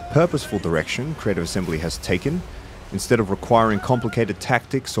think, a purposeful direction Creative Assembly has taken. Instead of requiring complicated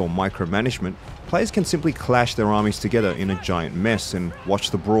tactics or micromanagement, players can simply clash their armies together in a giant mess and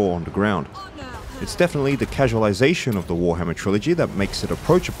watch the brawl on the ground. It's definitely the casualization of the Warhammer trilogy that makes it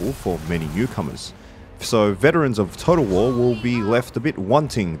approachable for many newcomers. So veterans of Total War will be left a bit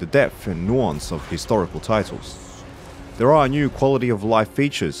wanting the depth and nuance of historical titles. There are new quality of life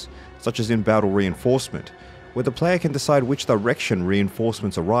features, such as in battle reinforcement, where the player can decide which direction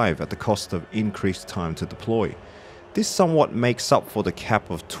reinforcements arrive at the cost of increased time to deploy. This somewhat makes up for the cap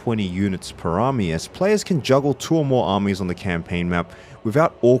of 20 units per army, as players can juggle 2 or more armies on the campaign map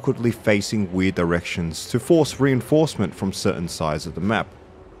without awkwardly facing weird directions to force reinforcement from certain sides of the map.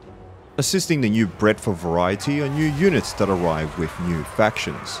 Assisting the new breadth of variety are new units that arrive with new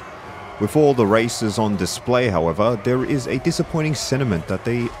factions. With all the races on display, however, there is a disappointing sentiment that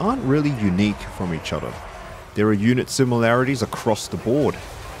they aren't really unique from each other. There are unit similarities across the board.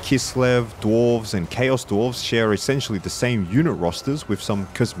 Kislev, Dwarves, and Chaos Dwarves share essentially the same unit rosters with some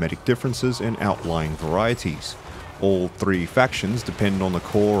cosmetic differences and outlying varieties. All 3 factions depend on the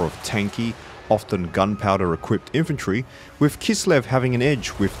core of tanky, often gunpowder-equipped infantry, with Kislev having an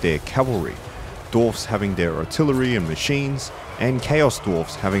edge with their cavalry, Dwarves having their artillery and machines, and Chaos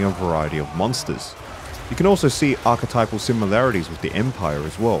Dwarves having a variety of monsters. You can also see archetypal similarities with the Empire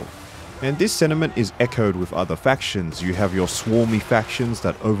as well. And this sentiment is echoed with other factions. You have your swarmy factions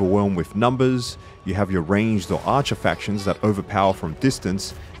that overwhelm with numbers, you have your ranged or archer factions that overpower from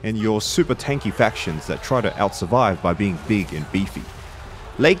distance, and your super tanky factions that try to outsurvive by being big and beefy.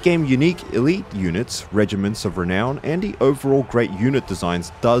 Late game unique elite units, regiments of renown, and the overall great unit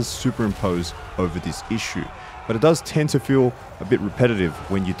designs does superimpose over this issue, but it does tend to feel a bit repetitive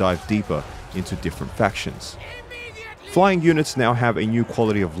when you dive deeper into different factions. Flying units now have a new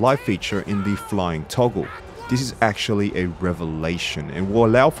quality of life feature in the flying toggle. This is actually a revelation and will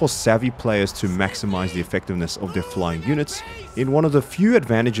allow for savvy players to maximize the effectiveness of their flying units in one of the few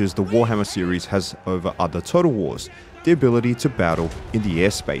advantages the Warhammer series has over other Total Wars, the ability to battle in the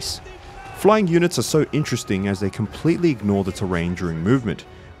airspace. Flying units are so interesting as they completely ignore the terrain during movement,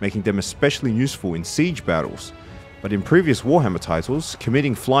 making them especially useful in siege battles. But in previous Warhammer titles,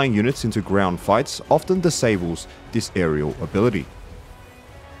 committing flying units into ground fights often disables this aerial ability.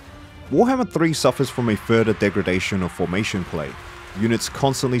 Warhammer 3 suffers from a further degradation of formation play. Units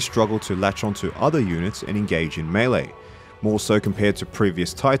constantly struggle to latch onto other units and engage in melee, more so compared to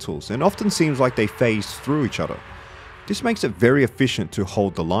previous titles, and often seems like they phase through each other. This makes it very efficient to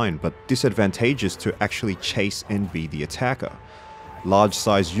hold the line, but disadvantageous to actually chase and be the attacker.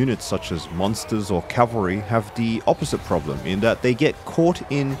 Large-sized units such as monsters or cavalry have the opposite problem in that they get caught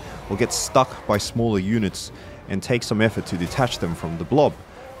in or get stuck by smaller units and take some effort to detach them from the blob,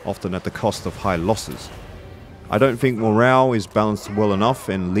 often at the cost of high losses. I don't think morale is balanced well enough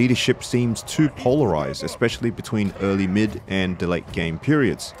and leadership seems too polarized, especially between early mid and the late game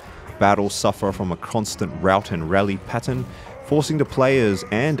periods. Battles suffer from a constant rout and rally pattern, forcing the players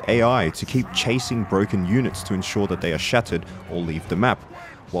and AI to keep chasing broken units to ensure that they are shattered or leave the map,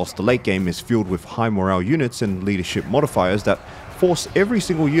 whilst the late game is filled with high morale units and leadership modifiers that force every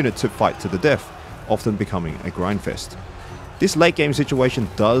single unit to fight to the death, often becoming a grindfest. This late game situation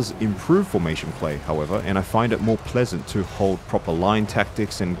does improve formation play, however, and I find it more pleasant to hold proper line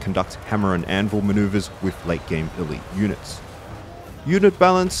tactics and conduct hammer and anvil maneuvers with late game elite units. Unit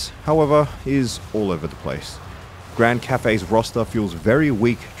balance, however, is all over the place. Grand Cafe's roster feels very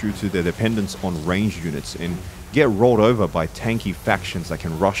weak due to their dependence on ranged units and get rolled over by tanky factions that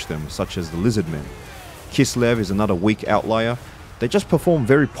can rush them, such as the Lizardmen. Kislev is another weak outlier. They just perform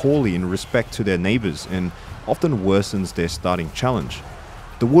very poorly in respect to their neighbours and often worsens their starting challenge.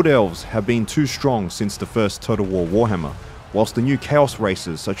 The Wood Elves have been too strong since the first Total War Warhammer, whilst the new Chaos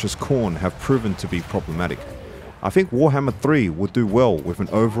races such as Khorne have proven to be problematic. I think Warhammer 3 would do well with an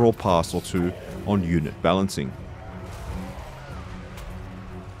overall pass or two on unit balancing.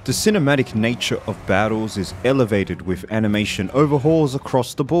 The cinematic nature of battles is elevated with animation overhauls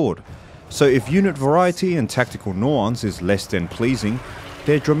across the board, so if unit variety and tactical nuance is less than pleasing,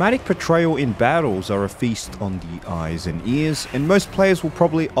 their dramatic portrayal in battles are a feast on the eyes and ears, and most players will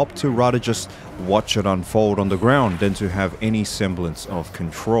probably opt to rather just watch it unfold on the ground than to have any semblance of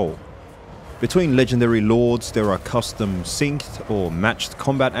control. Between legendary lords, there are custom synced or matched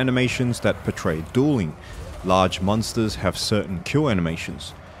combat animations that portray dueling. Large monsters have certain kill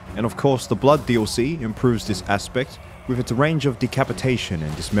animations. And of course, the Blood DLC improves this aspect with its range of decapitation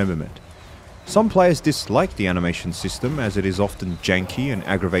and dismemberment. Some players dislike the animation system as it is often janky and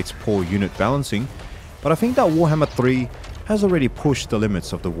aggravates poor unit balancing, but I think that Warhammer 3 has already pushed the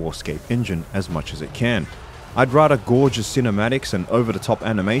limits of the Warscape engine as much as it can. I'd rather gorgeous cinematics and over-the-top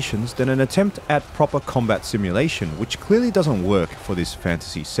animations than an attempt at proper combat simulation, which clearly doesn't work for this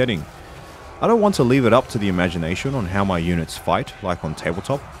fantasy setting. I don't want to leave it up to the imagination on how my units fight, like on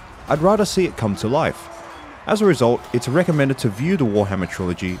tabletop. I'd rather see it come to life. As a result, it's recommended to view the Warhammer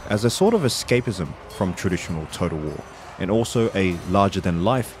trilogy as a sort of escapism from traditional Total War, and also a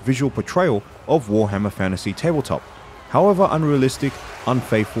larger-than-life visual portrayal of Warhammer Fantasy tabletop, however unrealistic,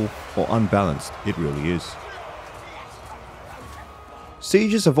 unfaithful, or unbalanced it really is.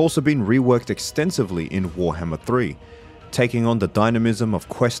 Sieges have also been reworked extensively in Warhammer 3, taking on the dynamism of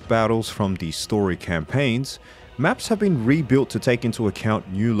quest battles from the story campaigns. Maps have been rebuilt to take into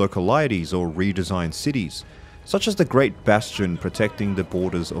account new localities or redesigned cities, such as the Great Bastion protecting the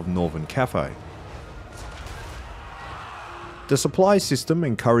borders of northern Cathay. The supply system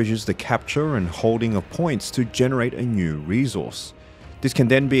encourages the capture and holding of points to generate a new resource. This can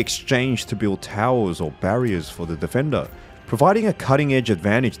then be exchanged to build towers or barriers for the defender, providing a cutting-edge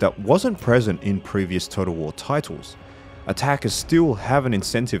advantage that wasn't present in previous Total War titles. Attackers still have an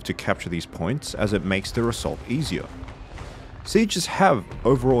incentive to capture these points as it makes their assault easier. Sieges have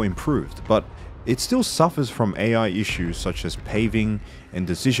overall improved, but it still suffers from AI issues such as paving and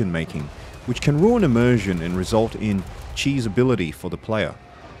decision making, which can ruin immersion and result in cheesability for the player.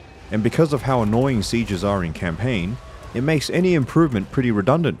 And because of how annoying sieges are in campaign, it makes any improvement pretty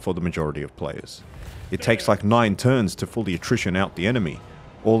redundant for the majority of players. It takes like 9 turns to fully attrition out the enemy.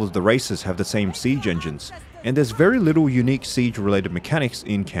 All of the races have the same siege engines, and there's very little unique siege related mechanics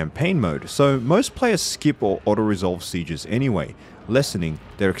in campaign mode, so most players skip or auto-resolve sieges anyway, lessening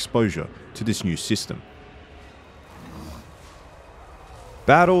their exposure to this new system.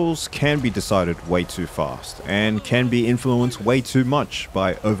 Battles can be decided way too fast, and can be influenced way too much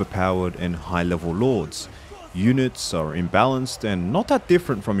by overpowered and high-level lords. Units are imbalanced and not that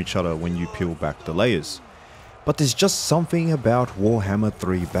different from each other when you peel back the layers. But there's just something about Warhammer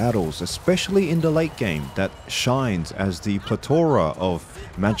 3 battles, especially in the late game, that shines as the plethora of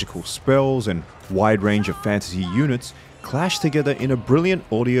magical spells and wide range of fantasy units clash together in a brilliant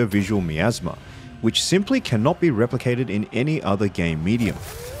audio-visual miasma, which simply cannot be replicated in any other game medium.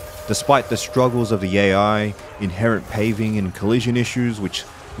 Despite the struggles of the AI, inherent paving and collision issues which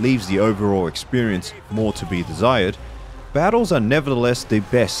leaves the overall experience more to be desired, battles are nevertheless the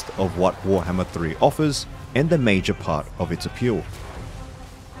best of what Warhammer 3 offers, and the major part of its appeal.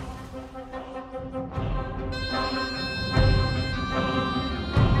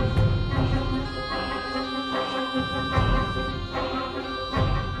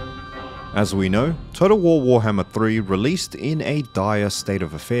 As we know, Total War Warhammer 3 released in a dire state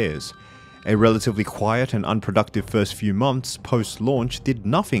of affairs. A relatively quiet and unproductive first few months post-launch did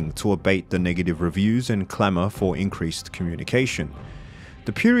nothing to abate the negative reviews and clamour for increased communication.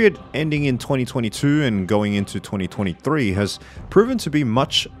 The period ending in 2022 and going into 2023 has proven to be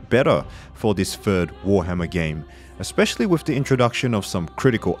much better for this third Warhammer game, especially with the introduction of some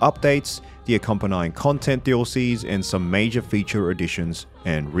critical updates, the accompanying content DLCs, and some major feature additions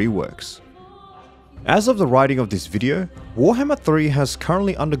and reworks. As of the writing of this video, Warhammer 3 has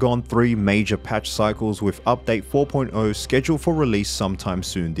currently undergone 3 major patch cycles, with Update 4.0 scheduled for release sometime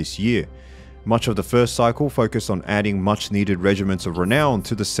soon this year. Much of the first cycle focused on adding much needed regiments of renown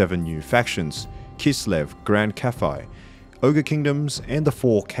to the 7 new factions: Kislev, Grand Cathay, Ogre Kingdoms, and the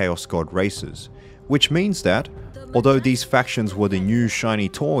 4 Chaos God races, which means that, although these factions were the new shiny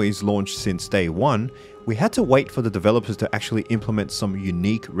toys launched since day 1, we had to wait for the developers to actually implement some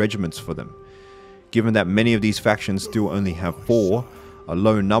unique regiments for them. Given that many of these factions still only have 4, a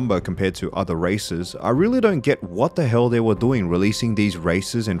low number compared to other races, I really don't get what the hell they were doing releasing these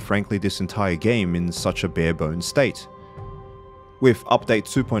races and frankly this entire game in such a bare bones state. With Update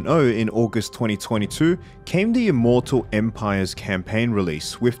 2.0 in August 2022 came the Immortal Empires campaign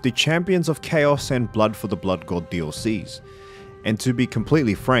release with the Champions of Chaos and Blood for the Blood God DLCs. And to be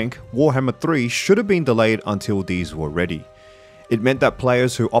completely frank, Warhammer 3 should have been delayed until these were ready. It meant that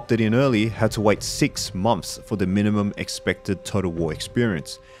players who opted in early had to wait 6 months for the minimum expected Total War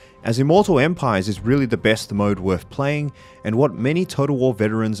experience, as Immortal Empires is really the best mode worth playing and what many Total War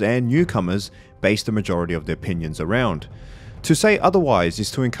veterans and newcomers base the majority of their opinions around. To say otherwise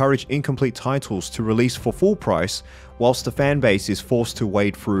is to encourage incomplete titles to release for full price, whilst the fanbase is forced to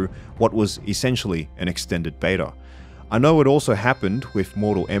wade through what was essentially an extended beta. I know it also happened with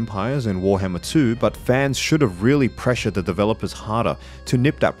Mortal Empires and Warhammer 2, but fans should have really pressured the developers harder to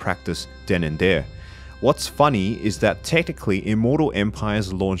nip that practice then and there. What's funny is that technically Immortal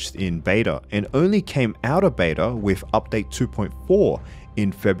Empires launched in beta and only came out of beta with Update 2.4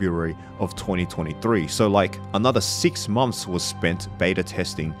 in February of 2023, so like another 6 months was spent beta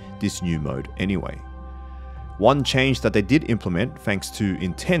testing this new mode anyway. One change that they did implement thanks to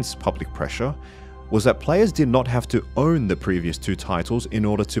intense public pressure was that players did not have to own the previous 2 titles in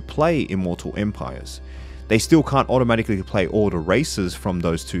order to play Immortal Empires. They still can't automatically play all the races from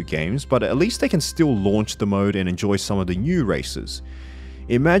those 2 games, but at least they can still launch the mode and enjoy some of the new races.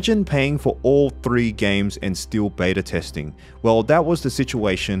 Imagine paying for all 3 games and still beta testing. Well, that was the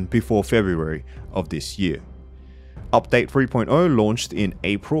situation before February of this year. Update 3.0 launched in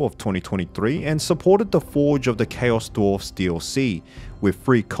April of 2023 and supported the Forge of the Chaos Dwarfs DLC with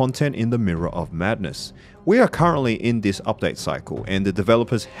free content in the Mirror of Madness. We are currently in this update cycle and the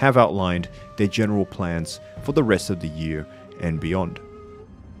developers have outlined their general plans for the rest of the year and beyond.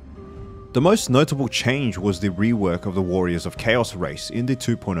 The most notable change was the rework of the Warriors of Chaos race in the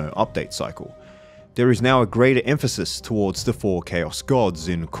 2.0 update cycle. There is now a greater emphasis towards the 4 Chaos Gods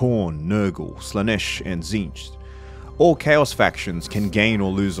in Khorne, Nurgle, Slaanesh and Tzeentch. All Chaos factions can gain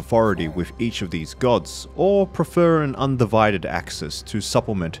or lose authority with each of these gods, or prefer an undivided axis to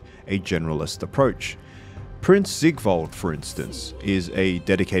supplement a generalist approach. Prince Sigvald, for instance, is a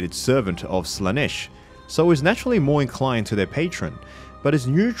dedicated servant of Slaanesh, so is naturally more inclined to their patron, but is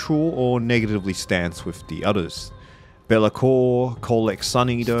neutral or negatively stands with the others. Be'lakor, Kolek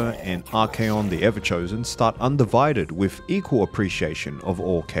Suneater, and Archaon the Everchosen start undivided with equal appreciation of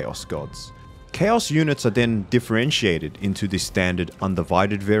all Chaos gods. Chaos units are then differentiated into the standard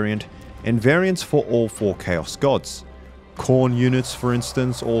undivided variant, and variants for all 4 Chaos gods. Khorne units, for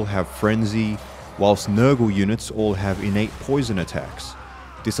instance, all have Frenzy, whilst Nurgle units all have innate poison attacks.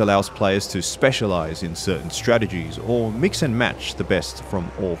 This allows players to specialize in certain strategies or mix and match the best from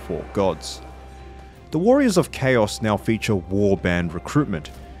all 4 gods. The Warriors of Chaos now feature warband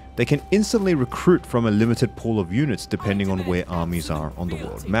recruitment. They can instantly recruit from a limited pool of units depending on where armies are on the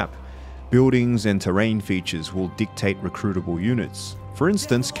world map. Buildings and terrain features will dictate recruitable units. For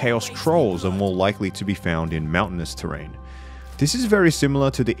instance, Chaos Trolls are more likely to be found in mountainous terrain. This is very similar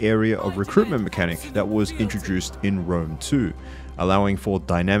to the area of recruitment mechanic that was introduced in Rome 2, allowing for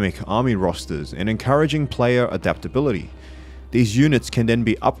dynamic army rosters and encouraging player adaptability. These units can then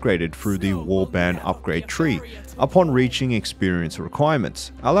be upgraded through the warband upgrade tree upon reaching experience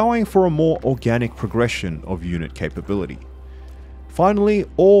requirements, allowing for a more organic progression of unit capability. Finally,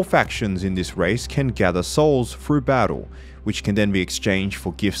 all factions in this race can gather souls through battle, which can then be exchanged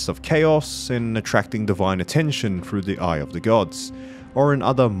for gifts of chaos and attracting divine attention through the Eye of the Gods, or in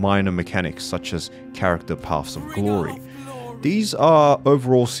other minor mechanics such as character paths of glory. These are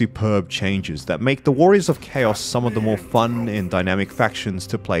overall superb changes that make the Warriors of Chaos some of the more fun and dynamic factions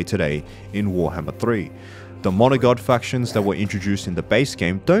to play today in Warhammer 3. The monogod factions that were introduced in the base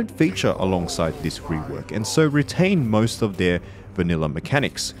game don't feature alongside this rework, and so retain most of their vanilla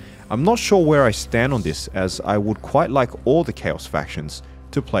mechanics. I'm not sure where I stand on this, as I would quite like all the Chaos factions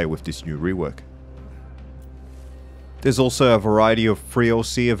to play with this new rework. There's also a variety of free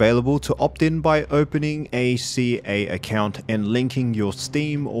DLC available to opt in by opening a CA account and linking your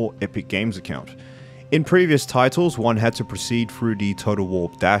Steam or Epic Games account. In previous titles, one had to proceed through the Total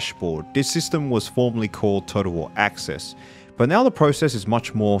War dashboard. This system was formerly called Total War Access, but now the process is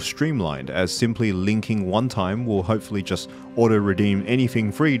much more streamlined, as simply linking one time will hopefully just auto-redeem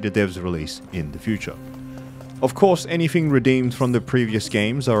anything free the devs release in the future. Of course, anything redeemed from the previous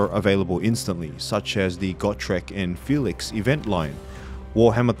games are available instantly, such as the Gotrek and Felix event line.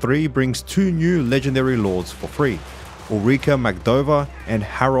 Warhammer 3 brings 2 new legendary lords for free, Ulrika Magdova and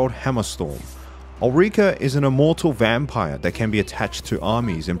Harold Hammerstorm. Ulrika is an immortal vampire that can be attached to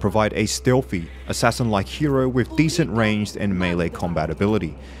armies and provide a stealthy, assassin-like hero with decent ranged and melee combat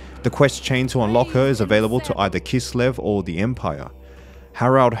ability. The quest chain to unlock her is available to either Kislev or the Empire.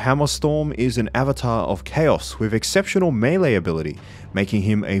 Harald Hammerstorm is an avatar of Chaos with exceptional melee ability, making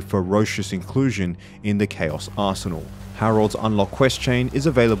him a ferocious inclusion in the Chaos arsenal. Harald's unlock quest chain is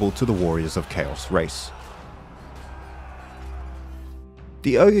available to the Warriors of Chaos race.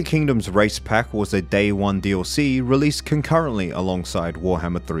 The Ogre Kingdom's Race Pack was a Day 1 DLC released concurrently alongside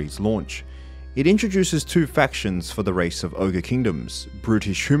Warhammer 3's launch. It introduces two factions for the race of Ogre Kingdoms,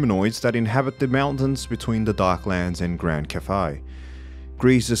 brutish humanoids that inhabit the mountains between the Darklands and Grand Cathay.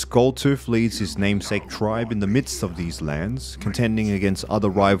 Greasus Goldtooth leads his namesake tribe in the midst of these lands, contending against other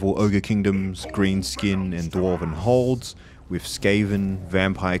rival Ogre Kingdoms, Greenskin and Dwarven holds, with Skaven,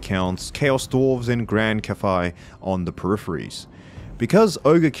 Vampire Counts, Chaos Dwarves and Grand Cathay on the peripheries. Because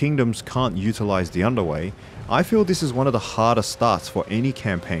Ogre Kingdoms can't utilize the Underway, I feel this is one of the harder starts for any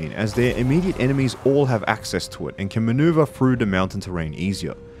campaign, as their immediate enemies all have access to it and can maneuver through the mountain terrain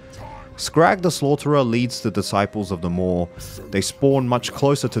easier. Scrag the Slaughterer leads the Disciples of the Maw. They spawn much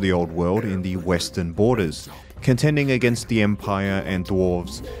closer to the old world in the western borders, contending against the Empire and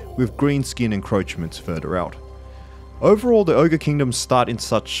Dwarves, with Greenskin encroachments further out. Overall, the Ogre Kingdoms start in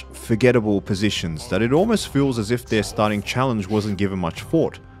such forgettable positions that it almost feels as if their starting challenge wasn't given much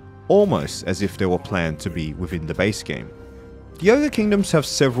thought, almost as if they were planned to be within the base game. The Ogre Kingdoms have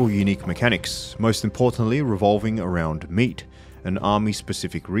several unique mechanics, most importantly revolving around meat, an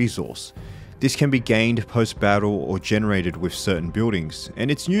army-specific resource. This can be gained post-battle or generated with certain buildings, and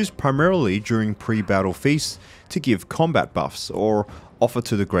it's used primarily during pre-battle feasts to give combat buffs or offer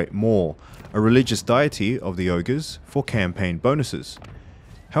to the Great Maw, a religious deity of the ogres, for campaign bonuses.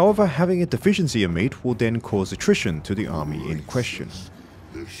 However, having a deficiency of meat will then cause attrition to the army in question.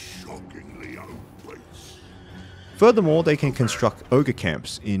 Furthermore, they can construct ogre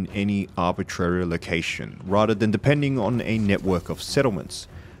camps in any arbitrary location, rather than depending on a network of settlements.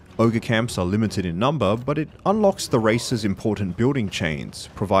 Ogre camps are limited in number, but it unlocks the race's important building chains,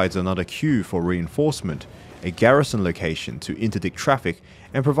 provides another queue for reinforcement, a garrison location to interdict traffic,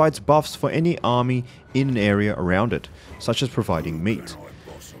 and provides buffs for any army in an area around it, such as providing meat.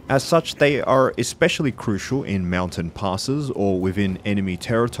 As such, they are especially crucial in mountain passes or within enemy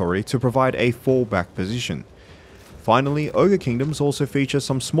territory to provide a fallback position. Finally, Ogre Kingdoms also feature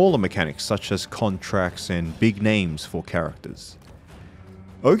some smaller mechanics such as contracts and big names for characters.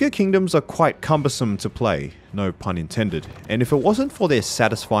 Ogre Kingdoms are quite cumbersome to play, no pun intended, and if it wasn't for their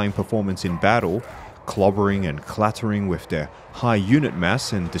satisfying performance in battle, clobbering and clattering with their high unit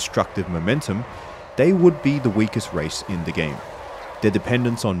mass and destructive momentum, they would be the weakest race in the game. Their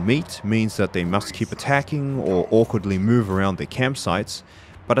dependence on meat means that they must keep attacking or awkwardly move around their campsites,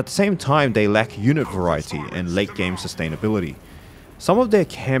 but at the same time they lack unit variety and late game sustainability. Some of their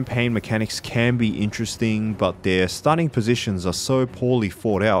campaign mechanics can be interesting, but their starting positions are so poorly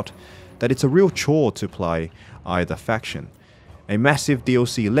thought out that it's a real chore to play either faction. A massive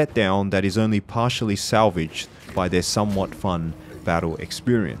DLC letdown that is only partially salvaged by their somewhat fun battle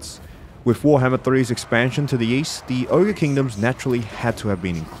experience. With Warhammer 3's expansion to the east, the Ogre Kingdoms naturally had to have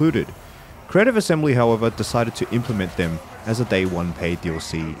been included. Creative Assembly, however, decided to implement them as a Day 1 paid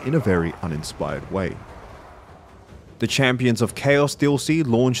DLC in a very uninspired way. The Champions of Chaos DLC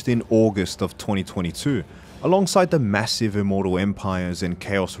launched in August of 2022, alongside the massive Immortal Empires and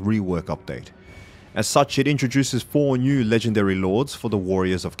Chaos Rework update. As such, it introduces 4 new legendary lords for the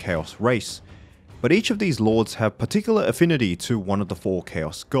Warriors of Chaos race, but each of these lords have particular affinity to one of the 4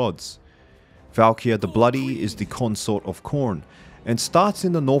 Chaos gods. Valkyr the Bloody is the consort of Khorne, and starts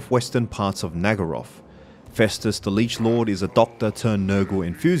in the northwestern parts of Nagaroth. Festus the Leech Lord is a doctor turned Nurgle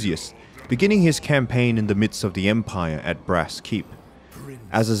enthusiast, beginning his campaign in the midst of the Empire at Brass Keep.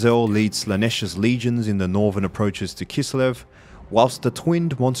 Azazel leads Slaanesha's legions in the northern approaches to Kislev, whilst the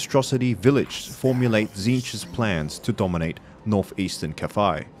twinned monstrosity Village formulate Tzeentch's plans to dominate northeastern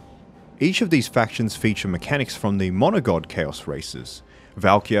Cathay. Each of these factions feature mechanics from the monogod Chaos races.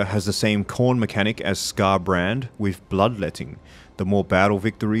 Valkyr has the same Khorne mechanic as Skarbrand with bloodletting. The more battle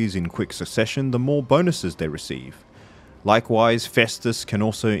victories in quick succession, the more bonuses they receive. Likewise, Festus can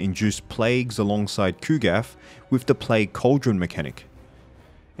also induce plagues alongside Kugath with the Plague Cauldron mechanic.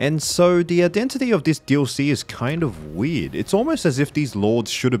 And so the identity of this DLC is kind of weird. It's almost as if these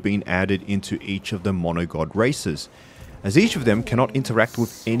lords should have been added into each of the monogod races, as each of them cannot interact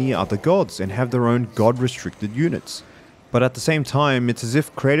with any other gods and have their own god-restricted units. But at the same time, it's as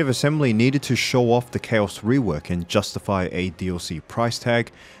if Creative Assembly needed to show off the Chaos rework and justify a DLC price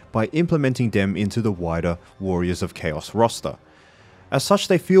tag by implementing them into the wider Warriors of Chaos roster. As such,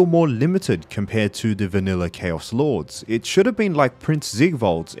 they feel more limited compared to the vanilla Chaos Lords. It should have been like Prince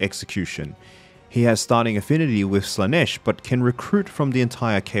Sigvald's execution. He has starting affinity with Slaanesh, but can recruit from the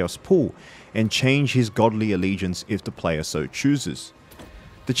entire Chaos pool and change his godly allegiance if the player so chooses.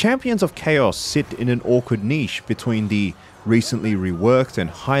 The Champions of Chaos sit in an awkward niche between the recently reworked and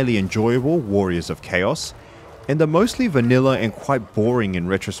highly enjoyable Warriors of Chaos and the mostly vanilla and quite boring in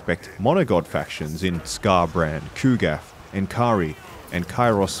retrospect monogod factions in Skarbrand, Kugath, Enkari, and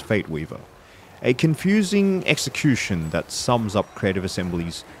Kairos Fateweaver. A confusing execution that sums up Creative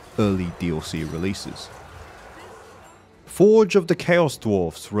Assembly's early DLC releases. Forge of the Chaos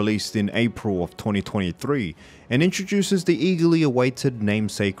Dwarfs released in April of 2023 and introduces the eagerly awaited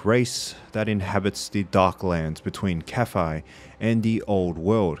namesake race that inhabits the Darklands between Cathai and the Old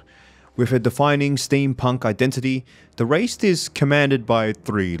World. With a defining steampunk identity, the race is commanded by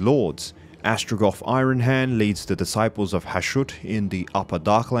 3 lords. Astrogoth Ironhand leads the Disciples of Hashut in the Upper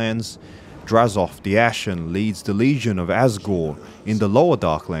Darklands. Drazoth the Ashen leads the Legion of Asgore in the Lower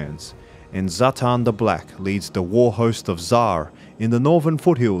Darklands, and Zatan the Black leads the War Host of Zar in the northern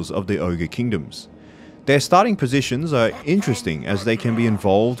foothills of the Ogre Kingdoms. Their starting positions are interesting as they can be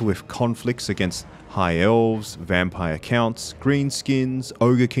involved with conflicts against High Elves, Vampire Counts, Greenskins,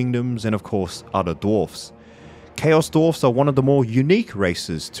 Ogre Kingdoms, and of course other dwarfs. Chaos Dwarfs are one of the more unique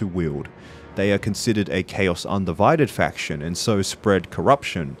races to wield. They are considered a Chaos Undivided faction and so spread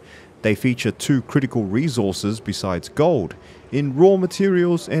corruption. They feature 2 critical resources besides gold, in raw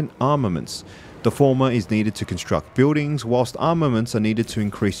materials and armaments. The former is needed to construct buildings, whilst armaments are needed to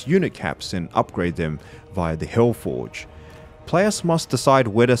increase unit caps and upgrade them via the Hellforge. Players must decide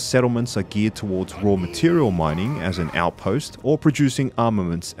whether settlements are geared towards raw material mining as an outpost or producing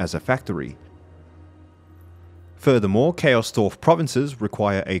armaments as a factory. Furthermore, Chaos Dwarf provinces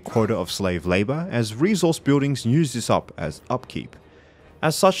require a quota of slave labour as resource buildings use this up as upkeep.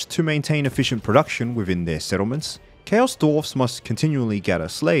 As such, to maintain efficient production within their settlements, Chaos Dwarfs must continually gather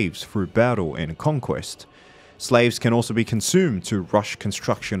slaves through battle and conquest. Slaves can also be consumed to rush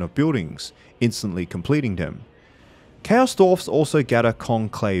construction of buildings, instantly completing them. Chaos Dwarfs also gather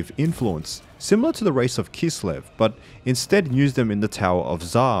Conclave influence, similar to the race of Kislev, but instead use them in the Tower of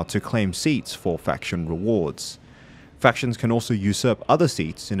Zar to claim seats for faction rewards. Factions can also usurp other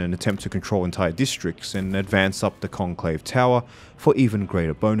seats in an attempt to control entire districts and advance up the Conclave Tower for even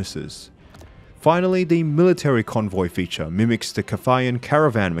greater bonuses. Finally, the military convoy feature mimics the Cathayan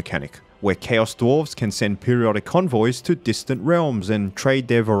caravan mechanic, where Chaos Dwarves can send periodic convoys to distant realms and trade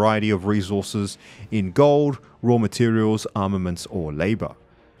their variety of resources in gold, raw materials, armaments, or labour.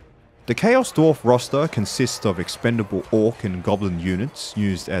 The Chaos Dwarf roster consists of expendable Orc and Goblin units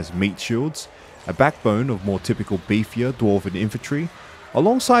used as meat shields, a backbone of more typical beefier Dwarven infantry,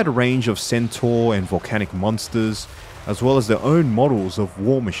 alongside a range of Centaur and Volcanic monsters, as well as their own models of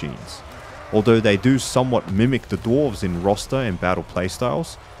war machines. Although they do somewhat mimic the Dwarves in roster and battle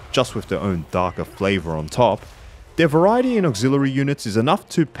playstyles, just with their own darker flavour on top, their variety in auxiliary units is enough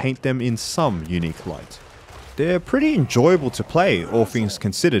to paint them in some unique light. They're pretty enjoyable to play, all things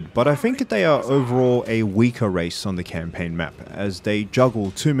considered, but I think they are overall a weaker race on the campaign map, as they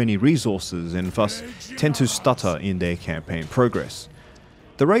juggle too many resources and thus tend to stutter in their campaign progress.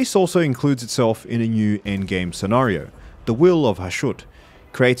 The race also includes itself in a new endgame scenario, the Will of Hashut,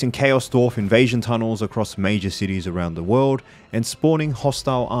 creating Chaos Dwarf invasion tunnels across major cities around the world and spawning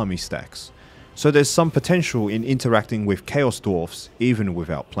hostile army stacks. So there's some potential in interacting with Chaos Dwarfs even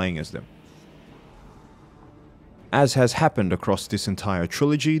without playing as them. As has happened across this entire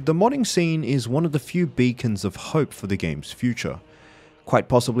trilogy, the modding scene is one of the few beacons of hope for the game's future. Quite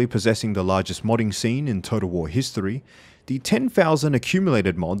possibly possessing the largest modding scene in Total War history, the 10,000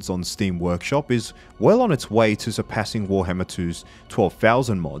 accumulated mods on Steam Workshop is well on its way to surpassing Warhammer 2's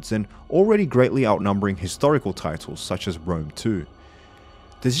 12,000 mods and already greatly outnumbering historical titles such as Rome 2.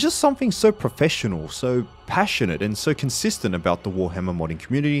 There's just something so professional, so passionate and so consistent about the Warhammer modding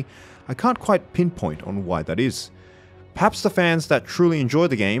community, I can't quite pinpoint on why that is. Perhaps the fans that truly enjoy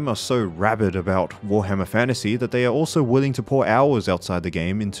the game are so rabid about Warhammer Fantasy that they are also willing to pour hours outside the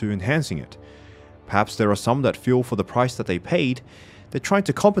game into enhancing it. Perhaps there are some that feel for the price that they paid, they're trying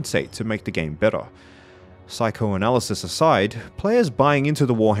to compensate to make the game better. Psychoanalysis aside, players buying into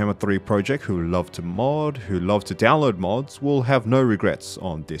the Warhammer 3 project who love to mod, who love to download mods, will have no regrets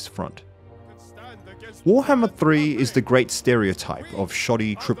on this front. Warhammer 3 is the great stereotype of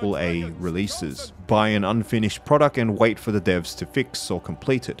shoddy AAA releases. Buy an unfinished product and wait for the devs to fix or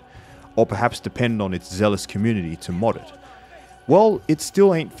complete it, or perhaps depend on its zealous community to mod it. Well, it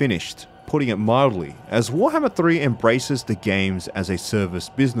still ain't finished, putting it mildly, as Warhammer 3 embraces the games as a service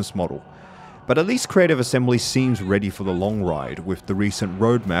business model. But at least Creative Assembly seems ready for the long ride, with the recent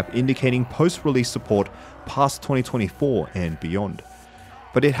roadmap indicating post-release support past 2024 and beyond.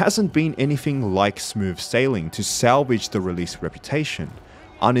 But it hasn't been anything like smooth sailing to salvage the release reputation.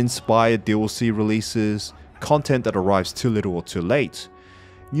 Uninspired DLC releases, content that arrives too little or too late.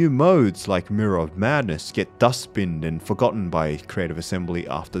 New modes like Mirror of Madness get dustbinned and forgotten by Creative Assembly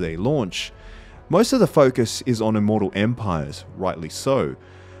after they launch. Most of the focus is on Immortal Empires, rightly so.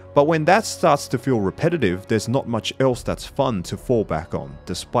 But when that starts to feel repetitive, there's not much else that's fun to fall back on,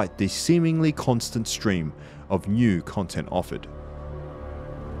 despite the seemingly constant stream of new content offered.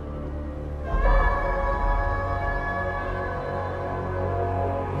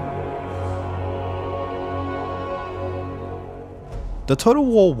 The Total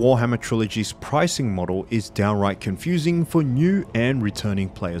War Warhammer Trilogy's pricing model is downright confusing for new and returning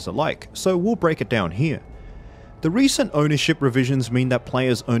players alike, so we'll break it down here. The recent ownership revisions mean that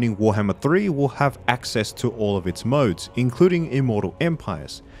players owning Warhammer 3 will have access to all of its modes, including Immortal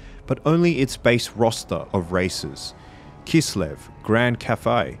Empires, but only its base roster of races: Kislev, Grand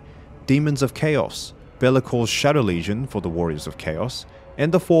Cathay, Demons of Chaos, Be'lakor's Shadow Legion for the Warriors of Chaos,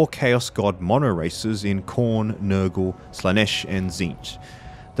 and the 4 Chaos God mono races in Khorne, Nurgle, Slaanesh, and Tzeentch.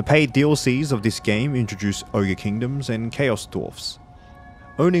 The paid DLCs of this game introduce Ogre Kingdoms and Chaos Dwarfs.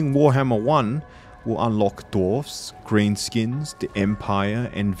 Owning Warhammer 1 will unlock Dwarfs, Greenskins, the Empire,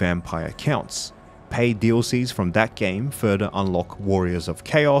 and Vampire counts. Paid DLCs from that game further unlock Warriors of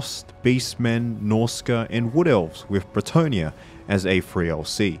Chaos, Beastmen, Norsca, and Wood Elves, with Bretonnia as a free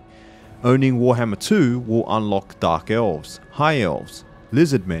LC. Owning Warhammer 2 will unlock Dark Elves, High Elves,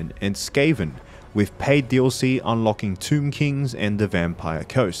 Lizardmen, and Skaven, with paid DLC unlocking Tomb Kings and the Vampire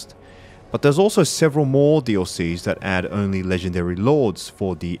Coast. But there's also several more DLCs that add only legendary lords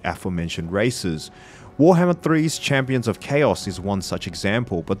for the aforementioned races. Warhammer 3's Champions of Chaos is one such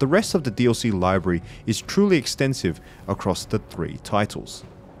example, but the rest of the DLC library is truly extensive across the 3 titles.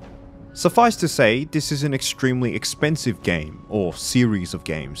 Suffice to say, this is an extremely expensive game, or series of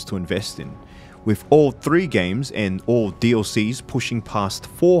games, to invest in, with all 3 games and all DLCs pushing past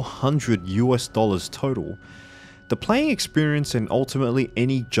 $400 total. The playing experience and ultimately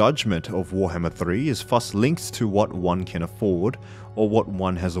any judgment of Warhammer 3 is thus linked to what one can afford or what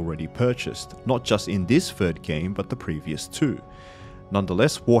one has already purchased, not just in this 3rd game but the previous 2.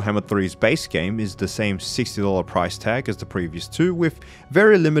 Nonetheless, Warhammer 3's base game is the same $60 price tag as the previous 2, with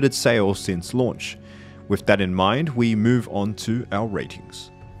very limited sales since launch. With that in mind, we move on to our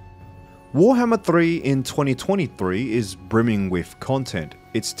ratings. Warhammer 3 in 2023 is brimming with content.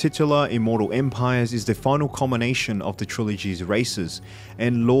 Its titular Immortal Empires is the final culmination of the trilogy's races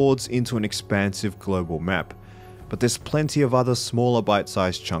and lords into an expansive global map. But there's plenty of other smaller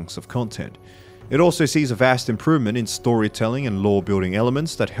bite-sized chunks of content. It also sees a vast improvement in storytelling and lore-building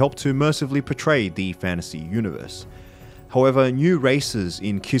elements that help to immersively portray the fantasy universe. However, new races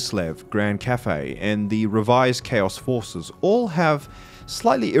in Kislev, Grand Cathay, and the revised Chaos Forces all have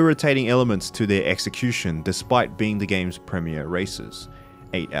slightly irritating elements to their execution despite being the game's premier races.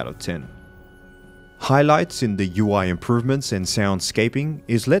 8 out of 10. Highlights in the UI improvements and soundscaping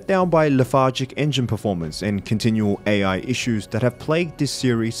is let down by lethargic engine performance and continual AI issues that have plagued this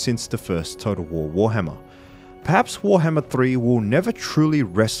series since the first Total War Warhammer. Perhaps Warhammer 3 will never truly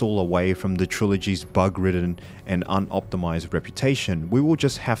wrestle away from the trilogy's bug-ridden and unoptimized reputation. We will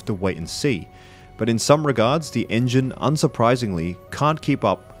just have to wait and see. But in some regards, the engine, unsurprisingly, can't keep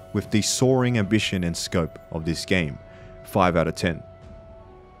up with the soaring ambition and scope of this game. 5 out of 10.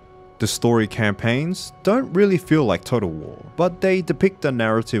 The story campaigns don't really feel like Total War, but they depict the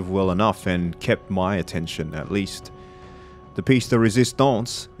narrative well enough and kept my attention at least. The piece de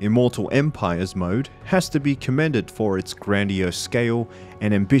resistance, Immortal Empires mode, has to be commended for its grandiose scale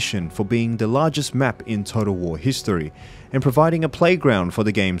and ambition for being the largest map in Total War history and providing a playground for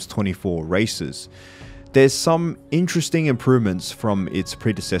the game's 24 races. There's some interesting improvements from its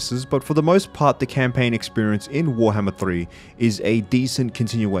predecessors, but for the most part the campaign experience in Warhammer 3 is a decent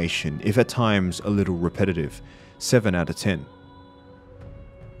continuation, if at times a little repetitive. 7 out of 10.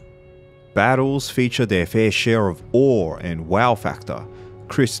 Battles feature their fair share of awe and wow factor,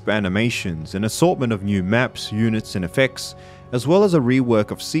 crisp animations, an assortment of new maps, units and effects, as well as a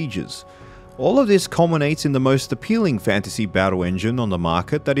rework of sieges. All of this culminates in the most appealing fantasy battle engine on the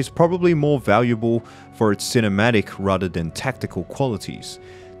market that is probably more valuable for its cinematic rather than tactical qualities.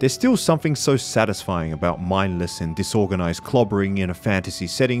 There's still something so satisfying about mindless and disorganized clobbering in a fantasy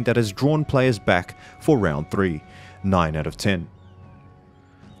setting that has drawn players back for round 3. 9 out of 10.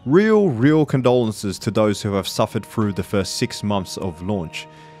 Real condolences to those who have suffered through the first 6 months of launch.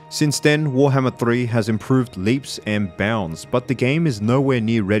 Since then, Warhammer 3 has improved leaps and bounds, but the game is nowhere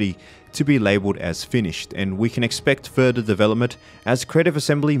near ready to be labelled as finished, and we can expect further development as Creative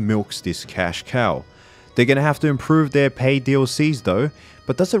Assembly milks this cash cow. They're gonna have to improve their paid DLCs though,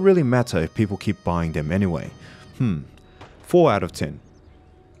 but does it really matter if people keep buying them anyway? 4 out of 10.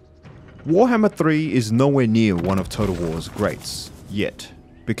 Warhammer 3 is nowhere near one of Total War's greats, yet,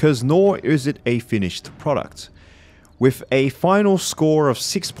 because nor is it a finished product. With a final score of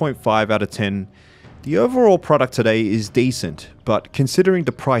 6.5 out of 10, the overall product today is decent, but considering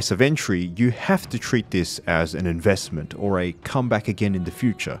the price of entry, you have to treat this as an investment or a comeback again in the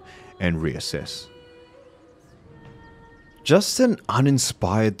future and reassess. Just an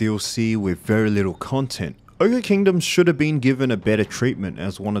uninspired DLC with very little content. Ogre Kingdoms should have been given a better treatment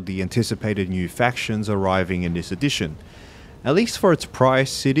as one of the anticipated new factions arriving in this edition. At least for its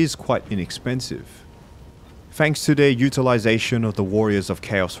price, it is quite inexpensive. Thanks to their utilization of the Warriors of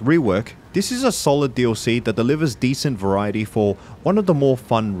Chaos rework, this is a solid DLC that delivers decent variety for one of the more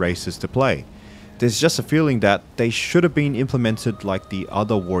fun races to play. There's just a feeling that they should have been implemented like the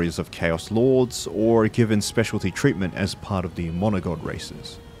other Warriors of Chaos Lords or given specialty treatment as part of the Monogod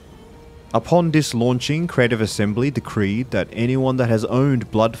races. Upon this launching, Creative Assembly decreed that anyone that has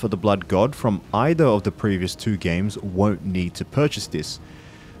owned Blood for the Blood God from either of the previous 2 games won't need to purchase this.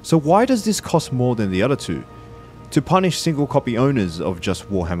 So why does this cost more than the other 2? To punish single copy owners of just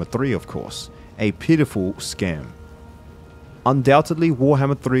Warhammer 3 of course, a pitiful scam. Undoubtedly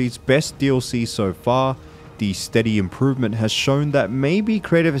Warhammer 3's best DLC so far, the steady improvement has shown that maybe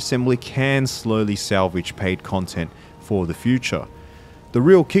Creative Assembly can slowly salvage paid content for the future. The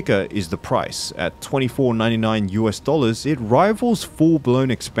real kicker is the price. At $24.99 US, it rivals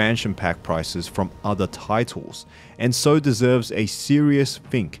full-blown expansion pack prices from other titles, and so deserves a serious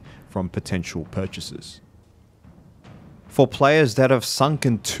think from potential purchasers. For players that have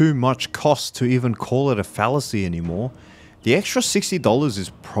sunken too much cost to even call it a fallacy anymore, the extra $60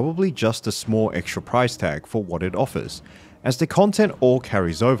 is probably just a small extra price tag for what it offers, as the content all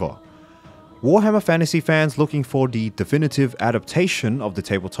carries over. Warhammer Fantasy fans looking for the definitive adaptation of the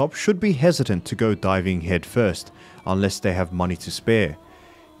tabletop should be hesitant to go diving head first, unless they have money to spare.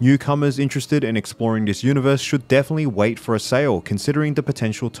 Newcomers interested in exploring this universe should definitely wait for a sale considering the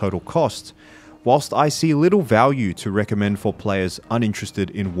potential total cost, whilst I see little value to recommend for players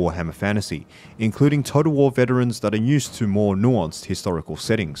uninterested in Warhammer Fantasy, including Total War veterans that are used to more nuanced historical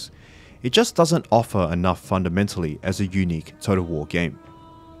settings. It just doesn't offer enough fundamentally as a unique Total War game.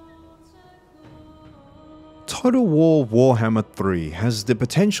 Total War Warhammer 3 has the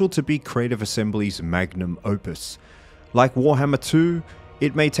potential to be Creative Assembly's magnum opus. Like Warhammer 2,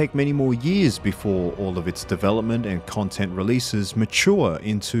 it may take many more years before all of its development and content releases mature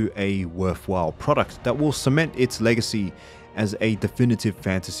into a worthwhile product that will cement its legacy as a definitive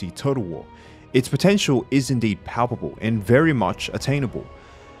fantasy Total War. Its potential is indeed palpable and very much attainable.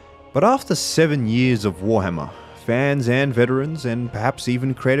 But after 7 years of Warhammer, fans and veterans, and perhaps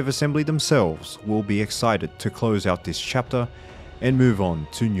even Creative Assembly themselves, will be excited to close out this chapter and move on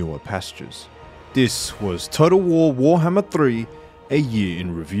to newer pastures. This was Total War Warhammer 3, a year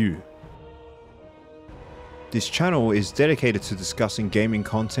in review. This channel is dedicated to discussing gaming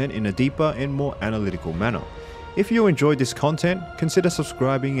content in a deeper and more analytical manner. If you enjoyed this content, consider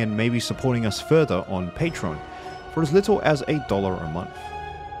subscribing and maybe supporting us further on Patreon for as little as $1 a month.